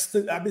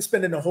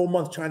the whole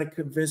month trying to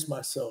convince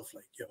myself,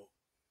 like, yo,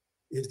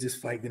 is this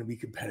fight going to be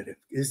competitive?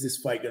 Is this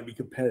fight going to be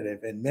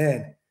competitive? And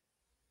man,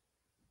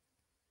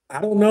 I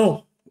don't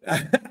know.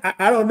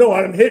 I don't know.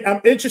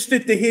 I'm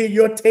interested to hear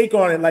your take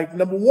on it. Like,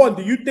 number one,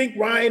 do you think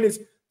Ryan is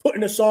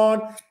putting us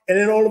on, and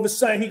then all of a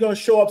sudden he's going to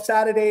show up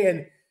Saturday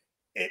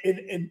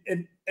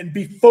and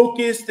be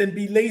focused and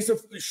be laser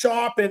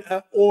sharp, and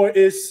or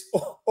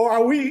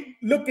are we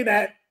looking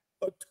at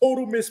a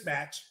total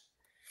mismatch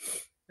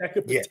that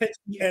could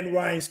potentially end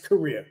Ryan's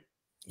career?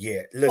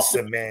 Yeah,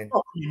 listen, man.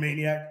 You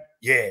maniac.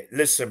 Yeah,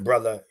 listen,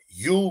 brother.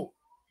 You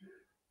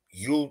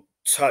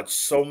touch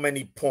so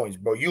many points,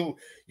 bro. You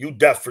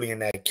definitely in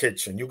that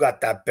kitchen. You got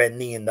that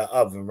beni in the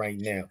oven right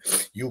now.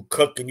 You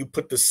cooking. You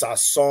put the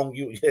sazon.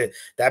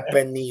 That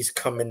beni's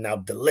coming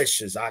out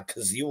delicious.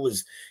 Cause you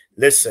was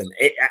listen.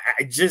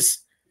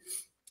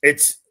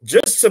 It's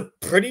just to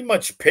pretty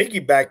much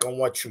piggyback on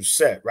what you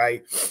said,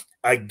 right?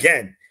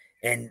 Again,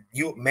 and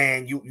you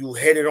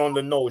hit it on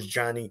the nose,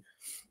 Johnny.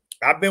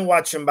 I've been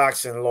watching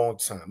boxing a long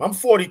time. I'm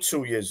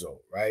 42 years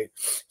old, right?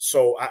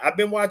 So I've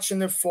been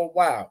watching it for a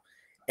while.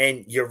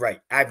 And you're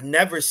right. I've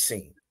never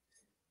seen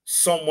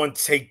someone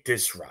take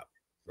this route.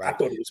 Right? I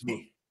thought it was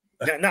me.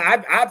 No,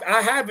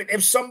 I haven't.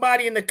 If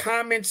somebody in the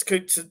comments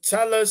could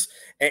tell us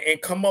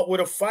and come up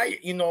with a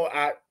fight, you know,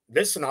 I'll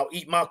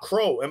eat my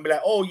crow and be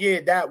like, oh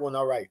yeah, that one,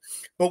 all right.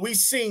 But we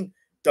seen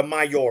the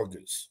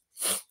Mayorgas,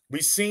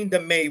 we seen the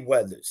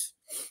Mayweathers,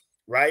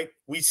 right?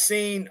 We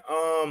seen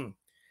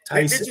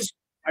Tyson.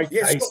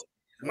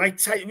 Mike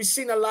Tyson. We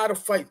seen a lot of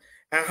fights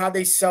and how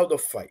they sell the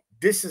fight.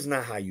 This is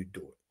not how you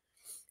do it.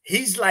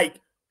 He's like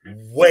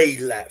way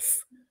left.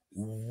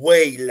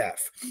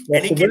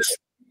 And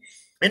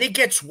it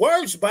gets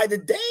worse by the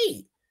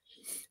day.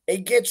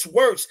 It gets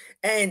worse.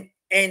 And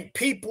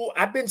people,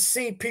 I've been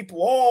seeing people,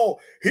 oh,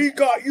 he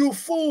got you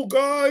fooled,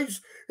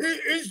 guys.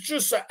 It's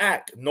just an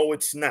act. No,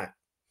 it's not.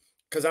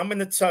 Because I'm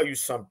gonna tell you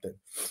something.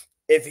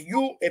 If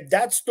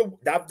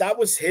that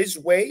was his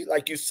way,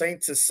 like you're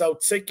saying, to sell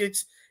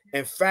tickets,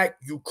 in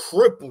fact, you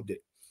crippled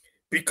it.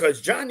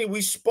 Because Johnny,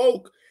 we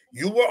spoke,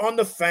 you were on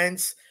the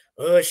fence.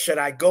 Should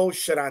I go?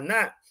 Should I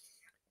not?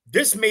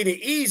 This made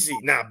it easy.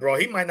 Nah, bro,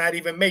 he might not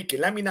even make it.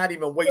 Let me not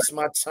even waste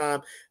my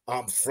time.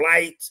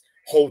 Flights,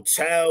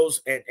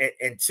 hotels,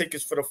 and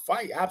tickets for the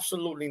fight.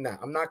 Absolutely not.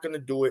 I'm not going to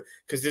do it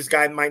because this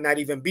guy might not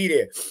even be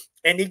there.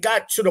 And it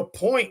got to the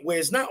point where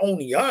it's not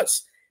only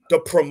us. The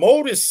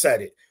promoters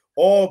said it.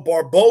 Oh,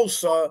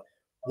 Barbosa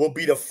will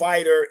be the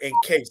fighter in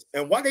case.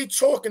 And why they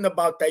talking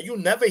about that? You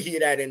never hear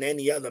that in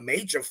any other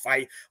major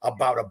fight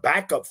about a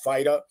backup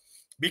fighter,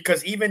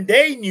 because even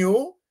they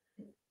knew,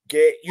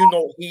 you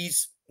know,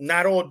 he's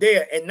not all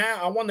there. And now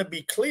I want to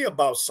be clear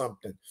about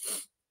something.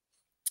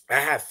 I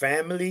have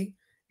family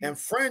and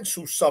friends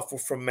who suffer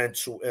from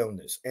mental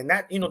illness, and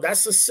that, you know,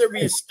 that's a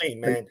serious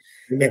thing, man.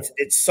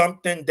 It's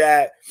something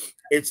that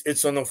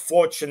it's an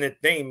unfortunate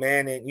thing,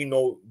 man. And you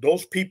know,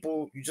 those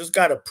people, you just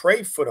got to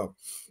pray for them.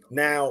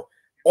 Now,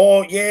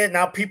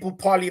 now people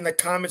probably in the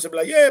comments will be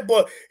like, yeah,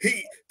 but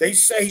they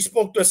say he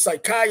spoke to a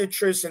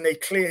psychiatrist and they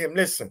clear him.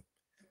 Listen,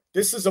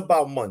 this is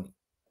about money.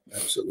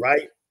 Absolutely.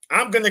 Right?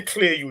 I'm going to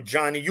clear you,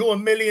 Johnny. You're a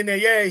millionaire.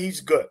 Yeah, he's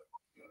good.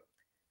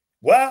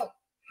 Well,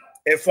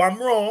 if I'm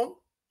wrong,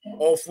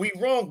 or if we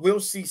wrong, we'll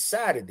see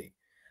Saturday.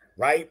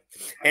 Right?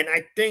 And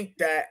I think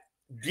that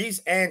these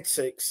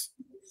antics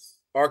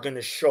are going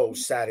to show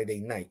Saturday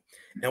night.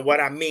 And what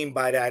I mean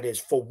by that is,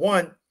 for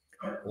one,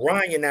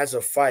 Ryan as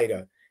a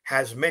fighter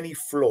has many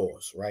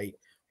flaws, right?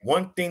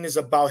 One thing is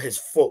about his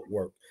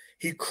footwork.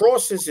 He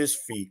crosses his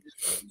feet.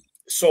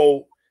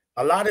 So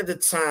a lot of the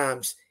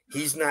times,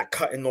 he's not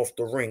cutting off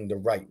the ring the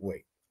right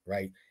way,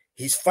 right?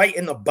 He's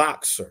fighting a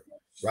boxer,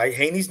 right?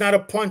 Haney's not a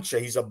puncher.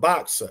 He's a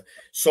boxer.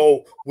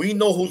 So we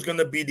know who's going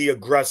to be the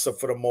aggressor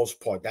for the most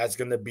part. That's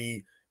going to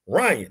be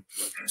Ryan.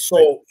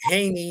 So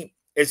Haney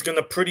is going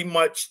to pretty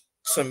much,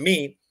 to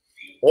me,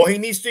 all he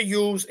needs to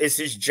use is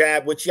his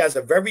jab, which he has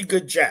a very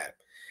good jab.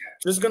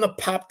 Just going to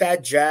pop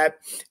that jab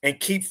and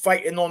keep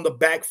fighting on the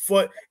back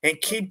foot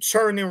and keep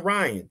turning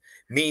Ryan,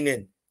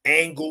 meaning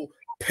angle,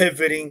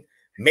 pivoting,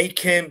 make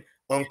him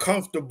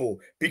uncomfortable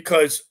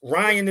because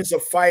Ryan is a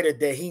fighter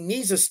that he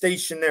needs a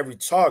stationary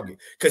target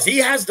because he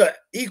has the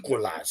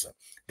equalizer.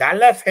 That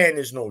left hand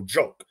is no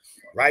joke,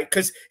 right?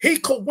 Because he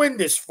could win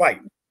this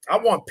fight. I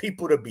want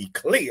people to be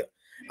clear.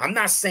 I'm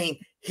not saying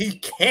he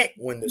can't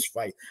win this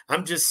fight.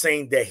 I'm just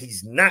saying that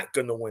he's not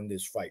going to win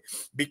this fight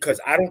because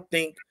I don't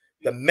think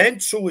the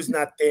mental is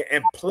not there.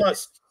 And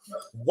plus,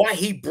 what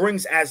he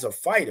brings as a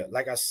fighter,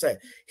 like I said,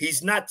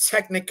 he's not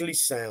technically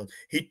sound.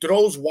 He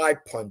throws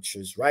wide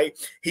punches, right?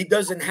 He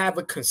doesn't have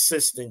a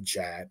consistent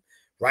jab,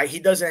 right? He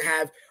doesn't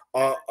have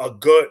a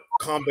good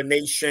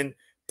combination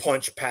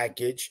punch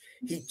package.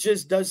 He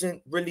just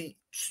doesn't really.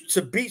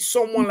 To beat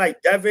someone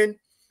like Devin,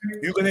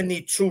 you're going to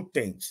need two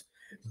things.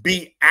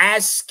 Be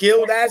as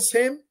skilled as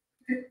him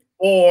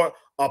or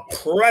a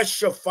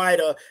pressure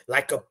fighter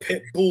like a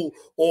Pitbull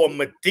or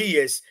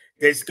Matthias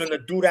that's going to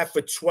do that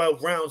for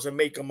 12 rounds and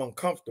make him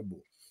uncomfortable.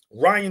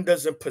 Ryan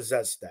doesn't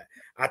possess that.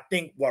 I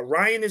think what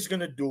Ryan is going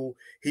to do,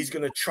 he's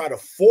going to try to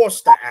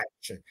force the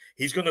action.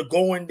 He's going to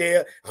go in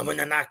there, I'm going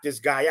to knock this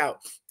guy out.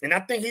 And I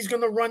think he's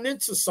going to run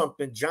into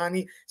something,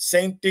 Johnny.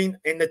 Same thing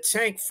in the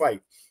Tank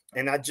fight.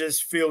 And I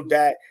just feel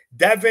that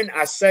Devin,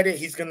 I said it,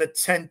 he's going to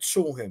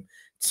 10-2 him.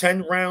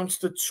 10 rounds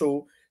to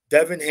 2,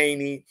 Devin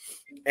Haney.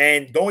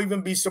 And don't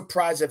even be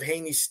surprised if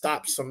Haney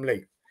stops him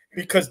late.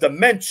 Because the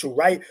mental,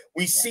 right?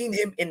 We seen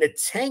him in the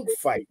Tank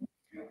fight.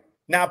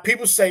 Now,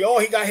 people say, oh,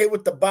 he got hit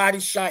with the body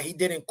shot. He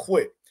didn't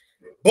quit.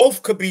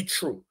 Both could be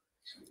true.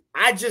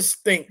 I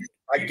just think,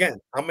 again,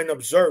 I'm an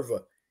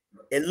observer.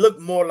 It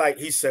looked more like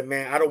he said,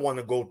 man, I don't want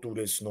to go through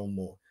this no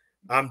more.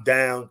 I'm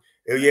down.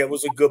 Yeah, it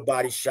was a good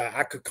body shot.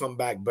 I could come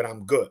back, but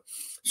I'm good.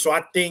 So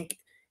I think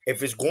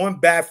if it's going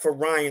bad for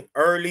Ryan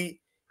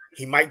early,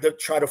 he might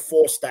try to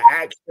force the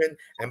action.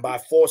 And by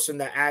forcing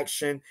the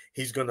action,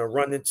 he's going to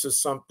run into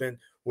something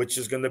which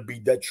is going to be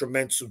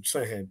detrimental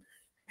to him.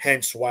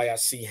 Hence why I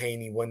see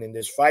Haney winning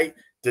this fight.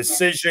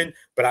 Decision,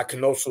 but I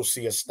can also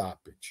see a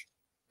stoppage.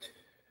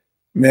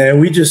 Man,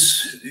 we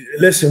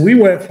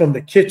went from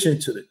the kitchen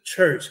to the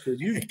church because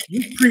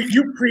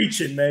you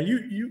preaching, man.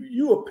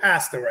 You a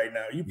pastor right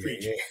now. You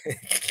preaching. Yeah.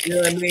 You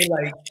know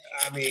what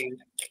I mean?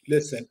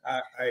 Listen,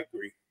 I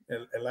agree.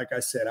 And like I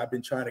said, I've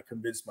been trying to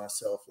convince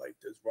myself, like,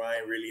 does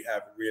Ryan really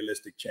have a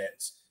realistic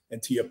chance?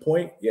 And to your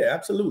point, yeah,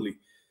 absolutely.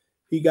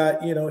 He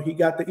got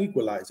the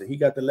equalizer. He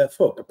got the left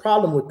hook. The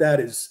problem with that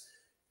is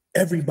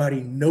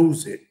everybody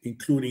knows it,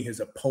 including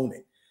his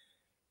opponent.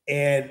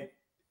 And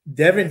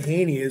Devin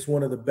Haney is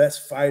one of the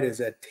best fighters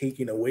at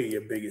taking away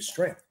your biggest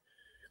strength.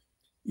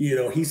 You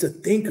know, he's a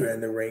thinker in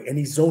the ring, and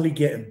he's only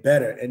getting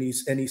better. And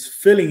he's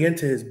filling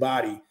into his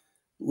body,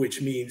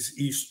 which means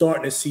he's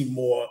starting to see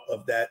more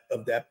of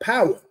that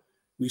power.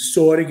 We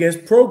saw it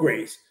against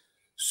Prograis.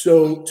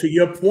 So to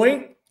your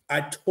point,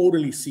 I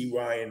totally see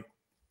Ryan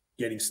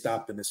getting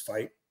stopped in this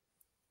fight.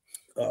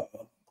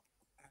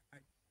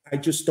 I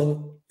just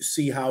don't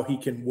see how he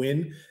can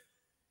win.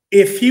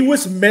 If he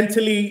was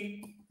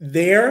mentally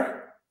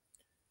there,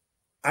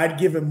 I'd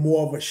give him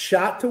more of a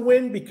shot to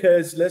win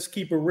because let's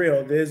keep it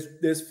real.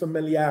 There's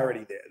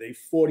familiarity there. They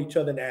fought each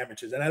other in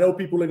amateurs. And I know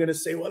people are going to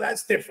say, well,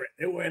 that's different.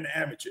 They were in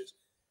amateurs.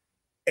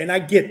 And I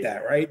get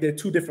that, right? They're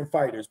two different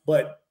fighters.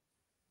 But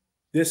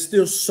there's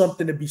still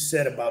something to be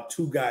said about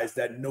two guys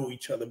that know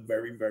each other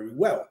very, very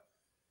well.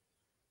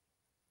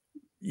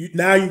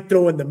 Now you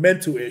throw in the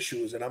mental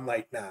issues, and I'm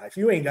like, nah, if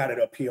you ain't got it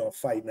up here on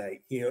fight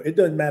night, it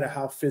doesn't matter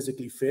how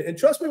physically fit. And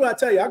trust me when I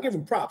tell you, I'll give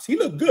him props. He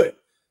looked good.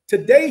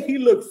 Today, he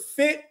looked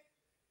fit.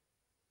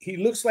 He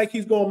looks like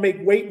he's going to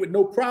make weight with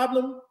no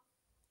problem.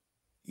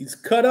 He's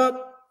cut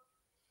up,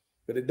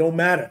 but it don't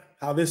matter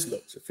how this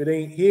looks. If it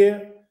ain't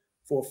here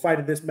for a fight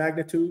of this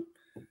magnitude,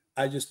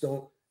 I just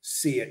don't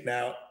see it.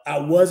 Now, I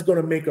was going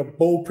to make a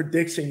bold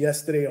prediction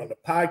yesterday on the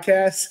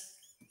podcast.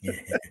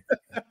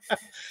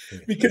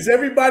 Because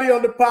everybody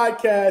on the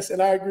podcast,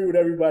 and I agree with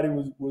everybody,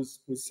 was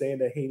saying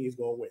that Haney is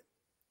going to win.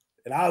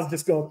 And I was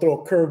just going to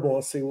throw a curveball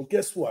and say, well,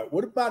 guess what?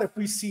 What about if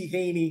we see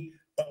Haney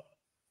up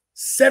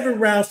 7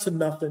 rounds to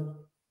nothing,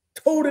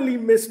 totally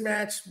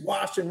mismatched,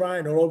 washing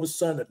Ryan, and all of a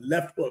sudden a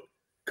left hook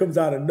comes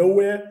out of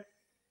nowhere,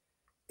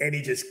 and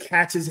he just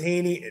catches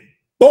Haney, and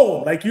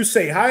boom, like you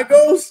say, how it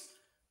goes?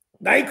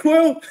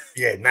 NyQuil?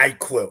 Yeah,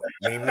 NyQuil.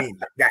 I mean,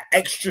 that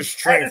extra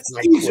strength.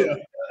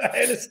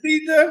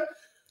 Anesthesia.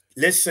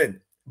 Listen,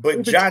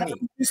 but Johnny,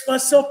 convince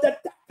myself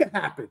that could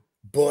happen.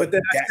 But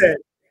then I said,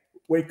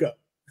 wake up.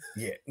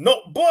 Yeah,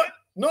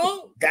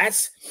 no,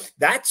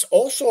 that's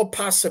also a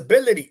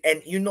possibility.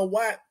 And you know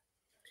what?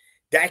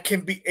 That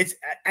can be.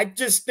 I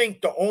just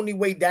think the only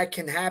way that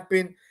can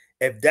happen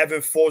if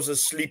Devin falls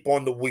asleep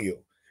on the wheel.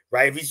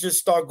 Right? If he just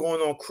start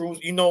going on cruise,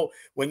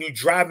 when you're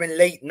driving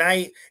late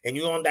night and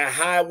you're on that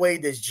highway,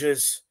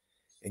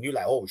 and you're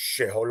like, oh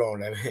shit, hold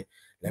on,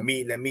 let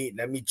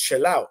me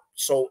chill out.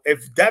 So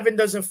if Devin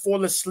doesn't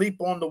fall asleep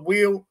on the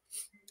wheel,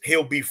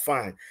 he'll be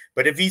fine.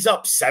 But if he's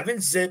up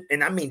 7-0,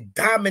 and I mean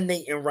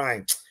dominating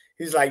Ryan,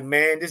 he's like,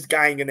 man, this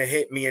guy ain't gonna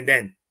hit me. And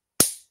then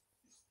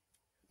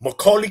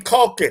Macaulay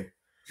Culkin,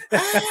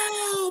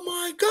 oh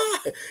my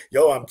God,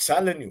 yo, I'm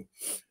telling you.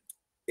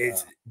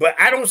 But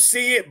I don't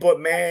see it. But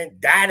man,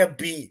 that'd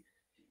be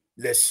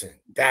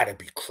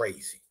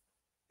crazy.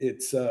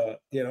 It's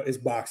it's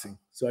boxing,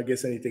 so I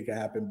guess anything can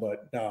happen.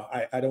 But no,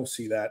 I don't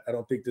see that. I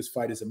don't think this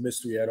fight is a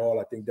mystery at all.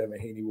 I think Devin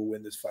Haney will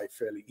win this fight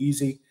fairly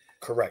easy.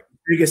 Correct. The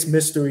biggest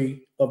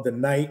mystery of the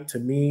night to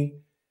me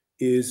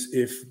is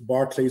if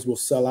Barclays will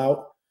sell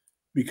out,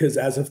 because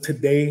as of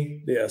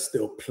today, there are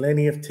still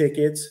plenty of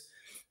tickets.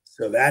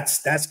 So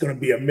that's going to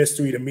be a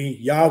mystery to me.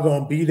 Y'all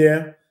going to be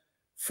there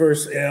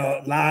first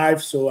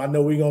live, so I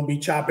know we're going to be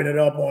chopping it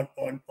up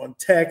on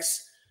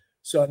text.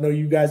 So I know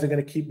you guys are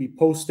going to keep me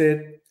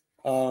posted.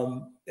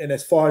 And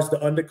as far as the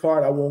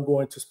undercard, I won't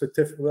go into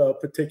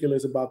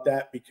particulars about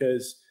that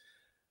because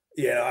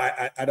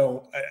I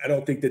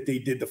don't think that they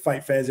did the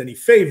fight fans any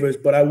favors,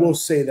 but I will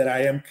say that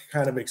I am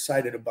kind of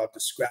excited about the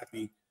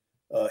scrappy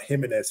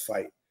Jimenez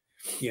fight.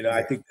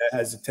 I think that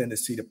has a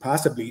tendency to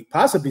possibly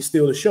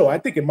steal the show. I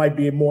think it might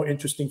be a more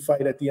interesting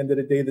fight at the end of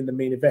the day than the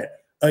main event.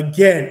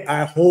 Again,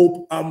 I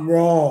hope I'm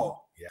wrong.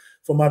 Yeah.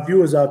 For my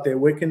viewers out there,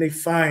 where can they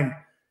find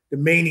the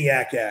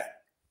Maniac at?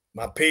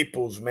 My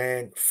peoples,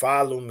 man,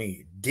 follow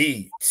me.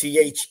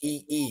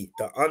 DTHEE,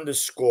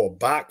 _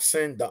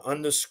 boxing,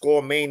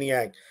 _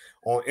 maniac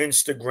on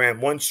Instagram.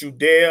 Once you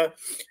there,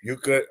 you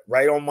could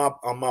right on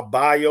my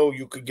bio,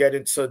 you could get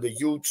into the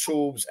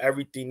YouTubes,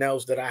 everything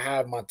else that I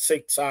have, my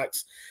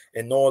TikToks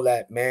and all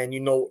that, man.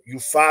 You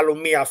follow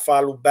me, I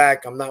follow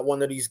back. I'm not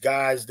one of these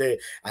guys that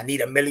I need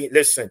 1 million.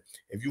 Listen,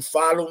 if you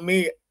follow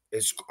me,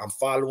 I'm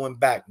following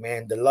back,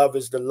 man. The love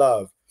is the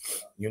love,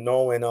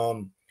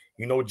 and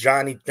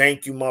Johnny,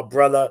 thank you, my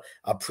brother.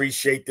 I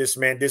appreciate this,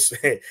 man. This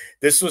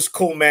was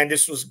cool, man.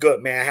 This was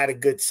good, man. I had a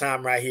good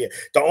time right here.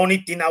 The only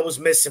thing I was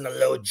missing, a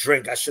little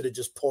drink. I should have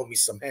just poured me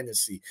some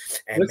Hennessy.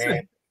 And listen,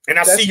 man, and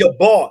I see your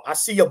ball. I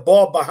see your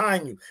ball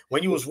behind you.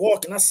 When you was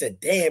walking, I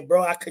said, damn,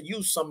 bro, I could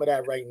use some of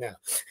that right now.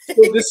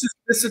 Well, this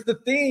is the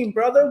theme,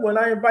 brother. When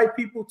I invite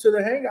people to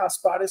the hangout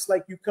spot, it's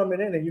like you coming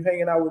in and you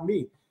hanging out with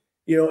me.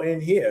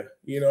 In here,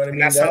 you know what I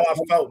mean? That's how I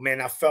felt,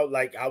 man. I felt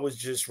like I was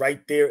just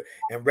right there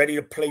and ready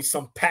to play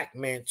some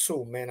Pac-Man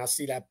too, man. I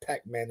see that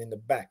Pac-Man in the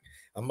back.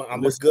 I'm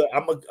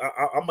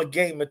a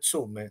gamer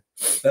too, man.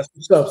 That's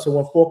what's up. So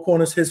when Four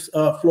Corners hits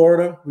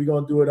Florida, we're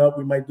gonna do it up.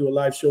 We might do a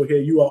live show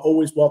here. You are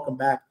always welcome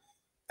back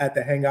at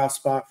the hangout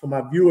spot. For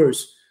my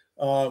viewers,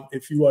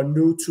 if you are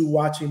new to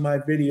watching my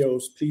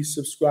videos, please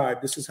subscribe.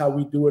 This is how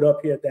we do it up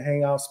here at the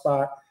hangout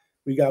spot.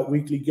 We got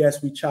weekly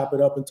guests. We chop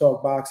it up and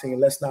talk boxing.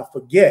 And let's not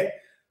forget,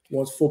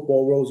 once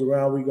football rolls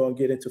around, we're going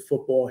to get into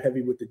football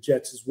heavy with the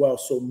Jets as well.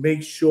 So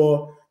make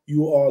sure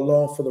you are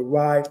along for the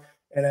ride.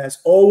 And as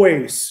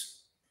always,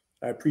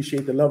 I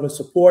appreciate the love and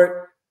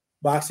support.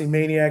 Boxing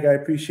Maniac, I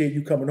appreciate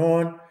you coming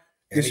on.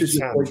 This is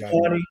your boy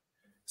Johnny,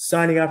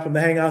 signing out from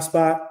the hangout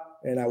spot,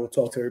 and I will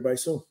talk to everybody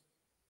soon.